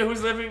know, good you enough. know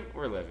who's living?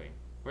 We're living.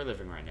 We're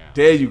living right now.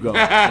 There you go. And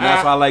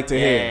that's what I like to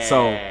hear.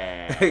 So,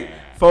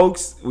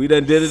 folks, we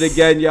done did it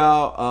again,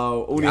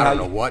 y'all. Uni, I how don't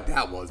know you, what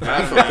that was, but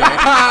that's okay.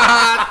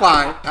 That's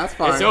fine. That's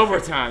fine. It's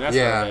overtime. That's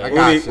Yeah, what I it is.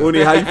 got Uni, you.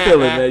 Uni, how you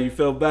feeling, man? You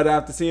feel better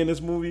after seeing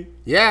this movie?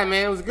 Yeah,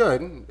 man, it was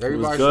good.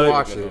 Everybody good. should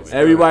watch it.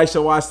 Everybody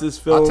should watch this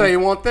film. I'll tell you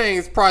one thing.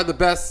 It's probably the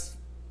best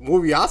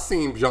movie I've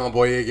seen John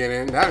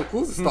Boyega in. That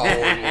includes the Star Wars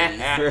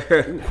movies.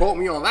 You can quote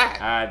me on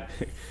that.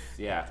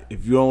 Yeah.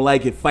 If you don't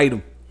like it, fight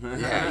him.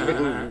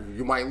 Yeah,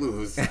 you might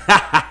lose.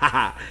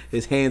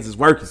 His hands is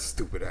working.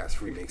 Stupid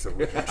ass remakes of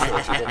trilogy. Go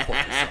fuck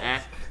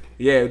yourself.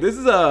 Yeah, this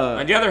is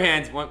On the other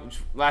hand,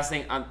 last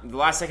thing on the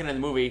last second of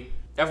the movie,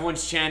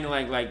 everyone's chanting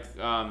like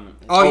Oh, yeah,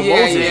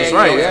 Moses, yeah, that's yeah,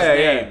 right. yeah.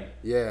 Yeah.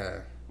 Yeah.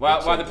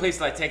 While the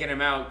police like taking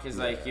him out because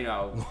like you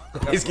know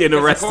He's getting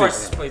arrested. Of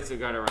course, the police are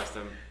gonna arrest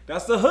him.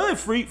 That's the hood.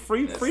 Free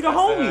the That's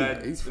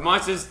homie. He's the fine.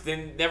 monsters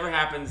then never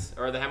happens,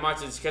 or the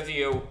monsters because of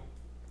you,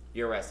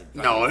 you're arrested.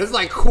 No, there's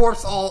like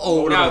corpse all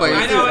over No, the place.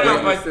 I know, There's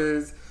but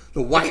witnesses.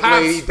 The white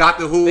cops- lady,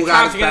 Doctor Who, The got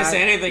cops his are gonna back.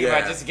 say anything about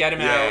Yeah. it just to get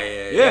him Yeah, out.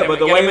 yeah, Yeah, but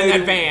the get white him in lady,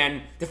 that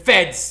van. The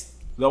feds.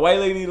 the white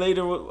lady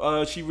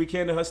later, she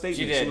recanted her statement.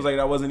 She She did. was like,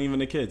 that wasn't even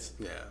the kids.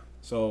 Yeah.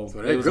 So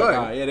So they they're was good. Like,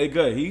 all right, yeah, they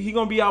good. He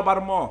gonna be out by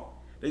tomorrow.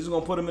 They just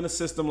gonna put him in the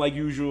system like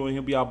usual, and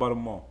he'll be out by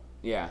tomorrow.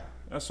 Yeah.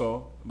 That's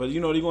all. But you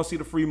know, they're gonna see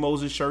the Free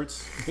Moses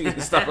shirts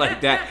and stuff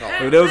like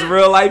that. If there was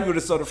real life, you would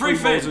have saw the Free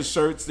Free Finn. Moses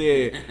shirts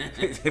there.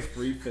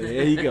 Free Finn.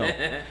 There you go.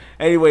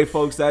 Anyway,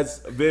 folks, that's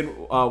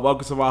been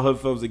welcome to my Hood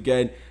Films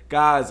again.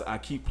 Guys, I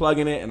keep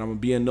plugging it and I'm gonna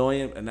be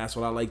annoying, and that's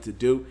what I like to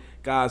do.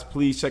 Guys,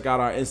 please check out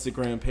our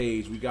Instagram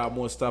page. We got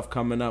more stuff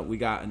coming up. We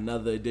got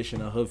another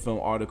edition of Hood Film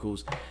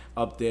articles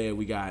up there.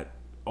 We got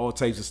all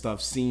types of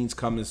stuff, scenes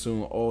coming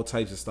soon, all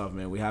types of stuff,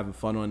 man. We're having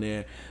fun on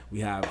there.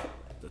 We have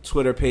the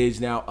Twitter page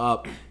now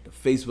up. The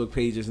Facebook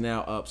page is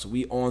now up. So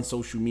we on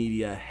social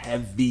media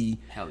heavy.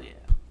 Hell yeah.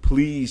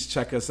 Please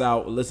check us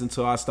out. Listen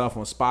to our stuff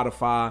on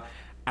Spotify,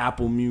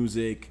 Apple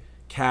Music,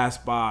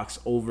 Castbox,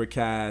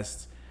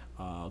 Overcast,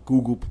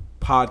 Google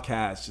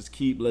Podcasts. Just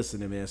keep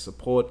listening, man.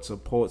 Support.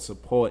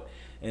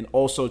 And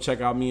also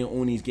check out me and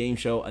Uni's game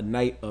show, A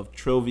Night of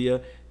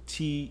Trivia.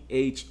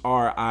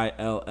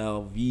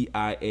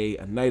 THRILLVIA,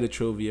 A Night of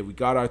Trivia. We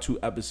got our 2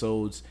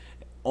 episodes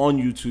on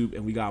YouTube,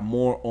 and we got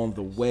more on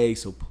the way.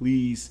 So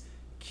please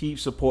keep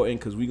supporting,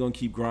 because we're going to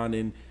keep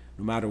grinding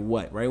no matter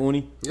what. Right,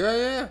 Uni?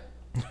 Yeah.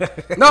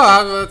 No,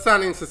 I'm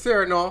sounding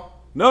sincere. No,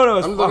 No,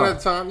 it's I'm fine. looking at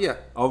the time. Yeah.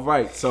 All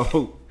right.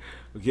 So,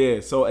 yeah.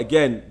 So,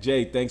 again,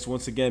 Jay, thanks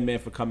once again, man,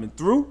 for coming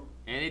through.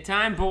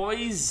 Anytime,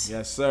 boys.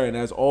 Yes, sir. And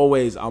as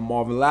always, I'm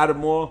Marvin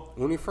Lattimore,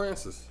 Uni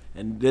Francis.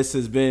 and this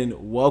has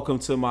been Welcome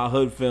to My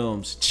Hood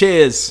Films.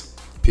 Cheers.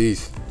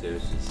 Peace.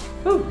 Deuces.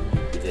 Woo.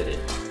 We did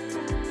it.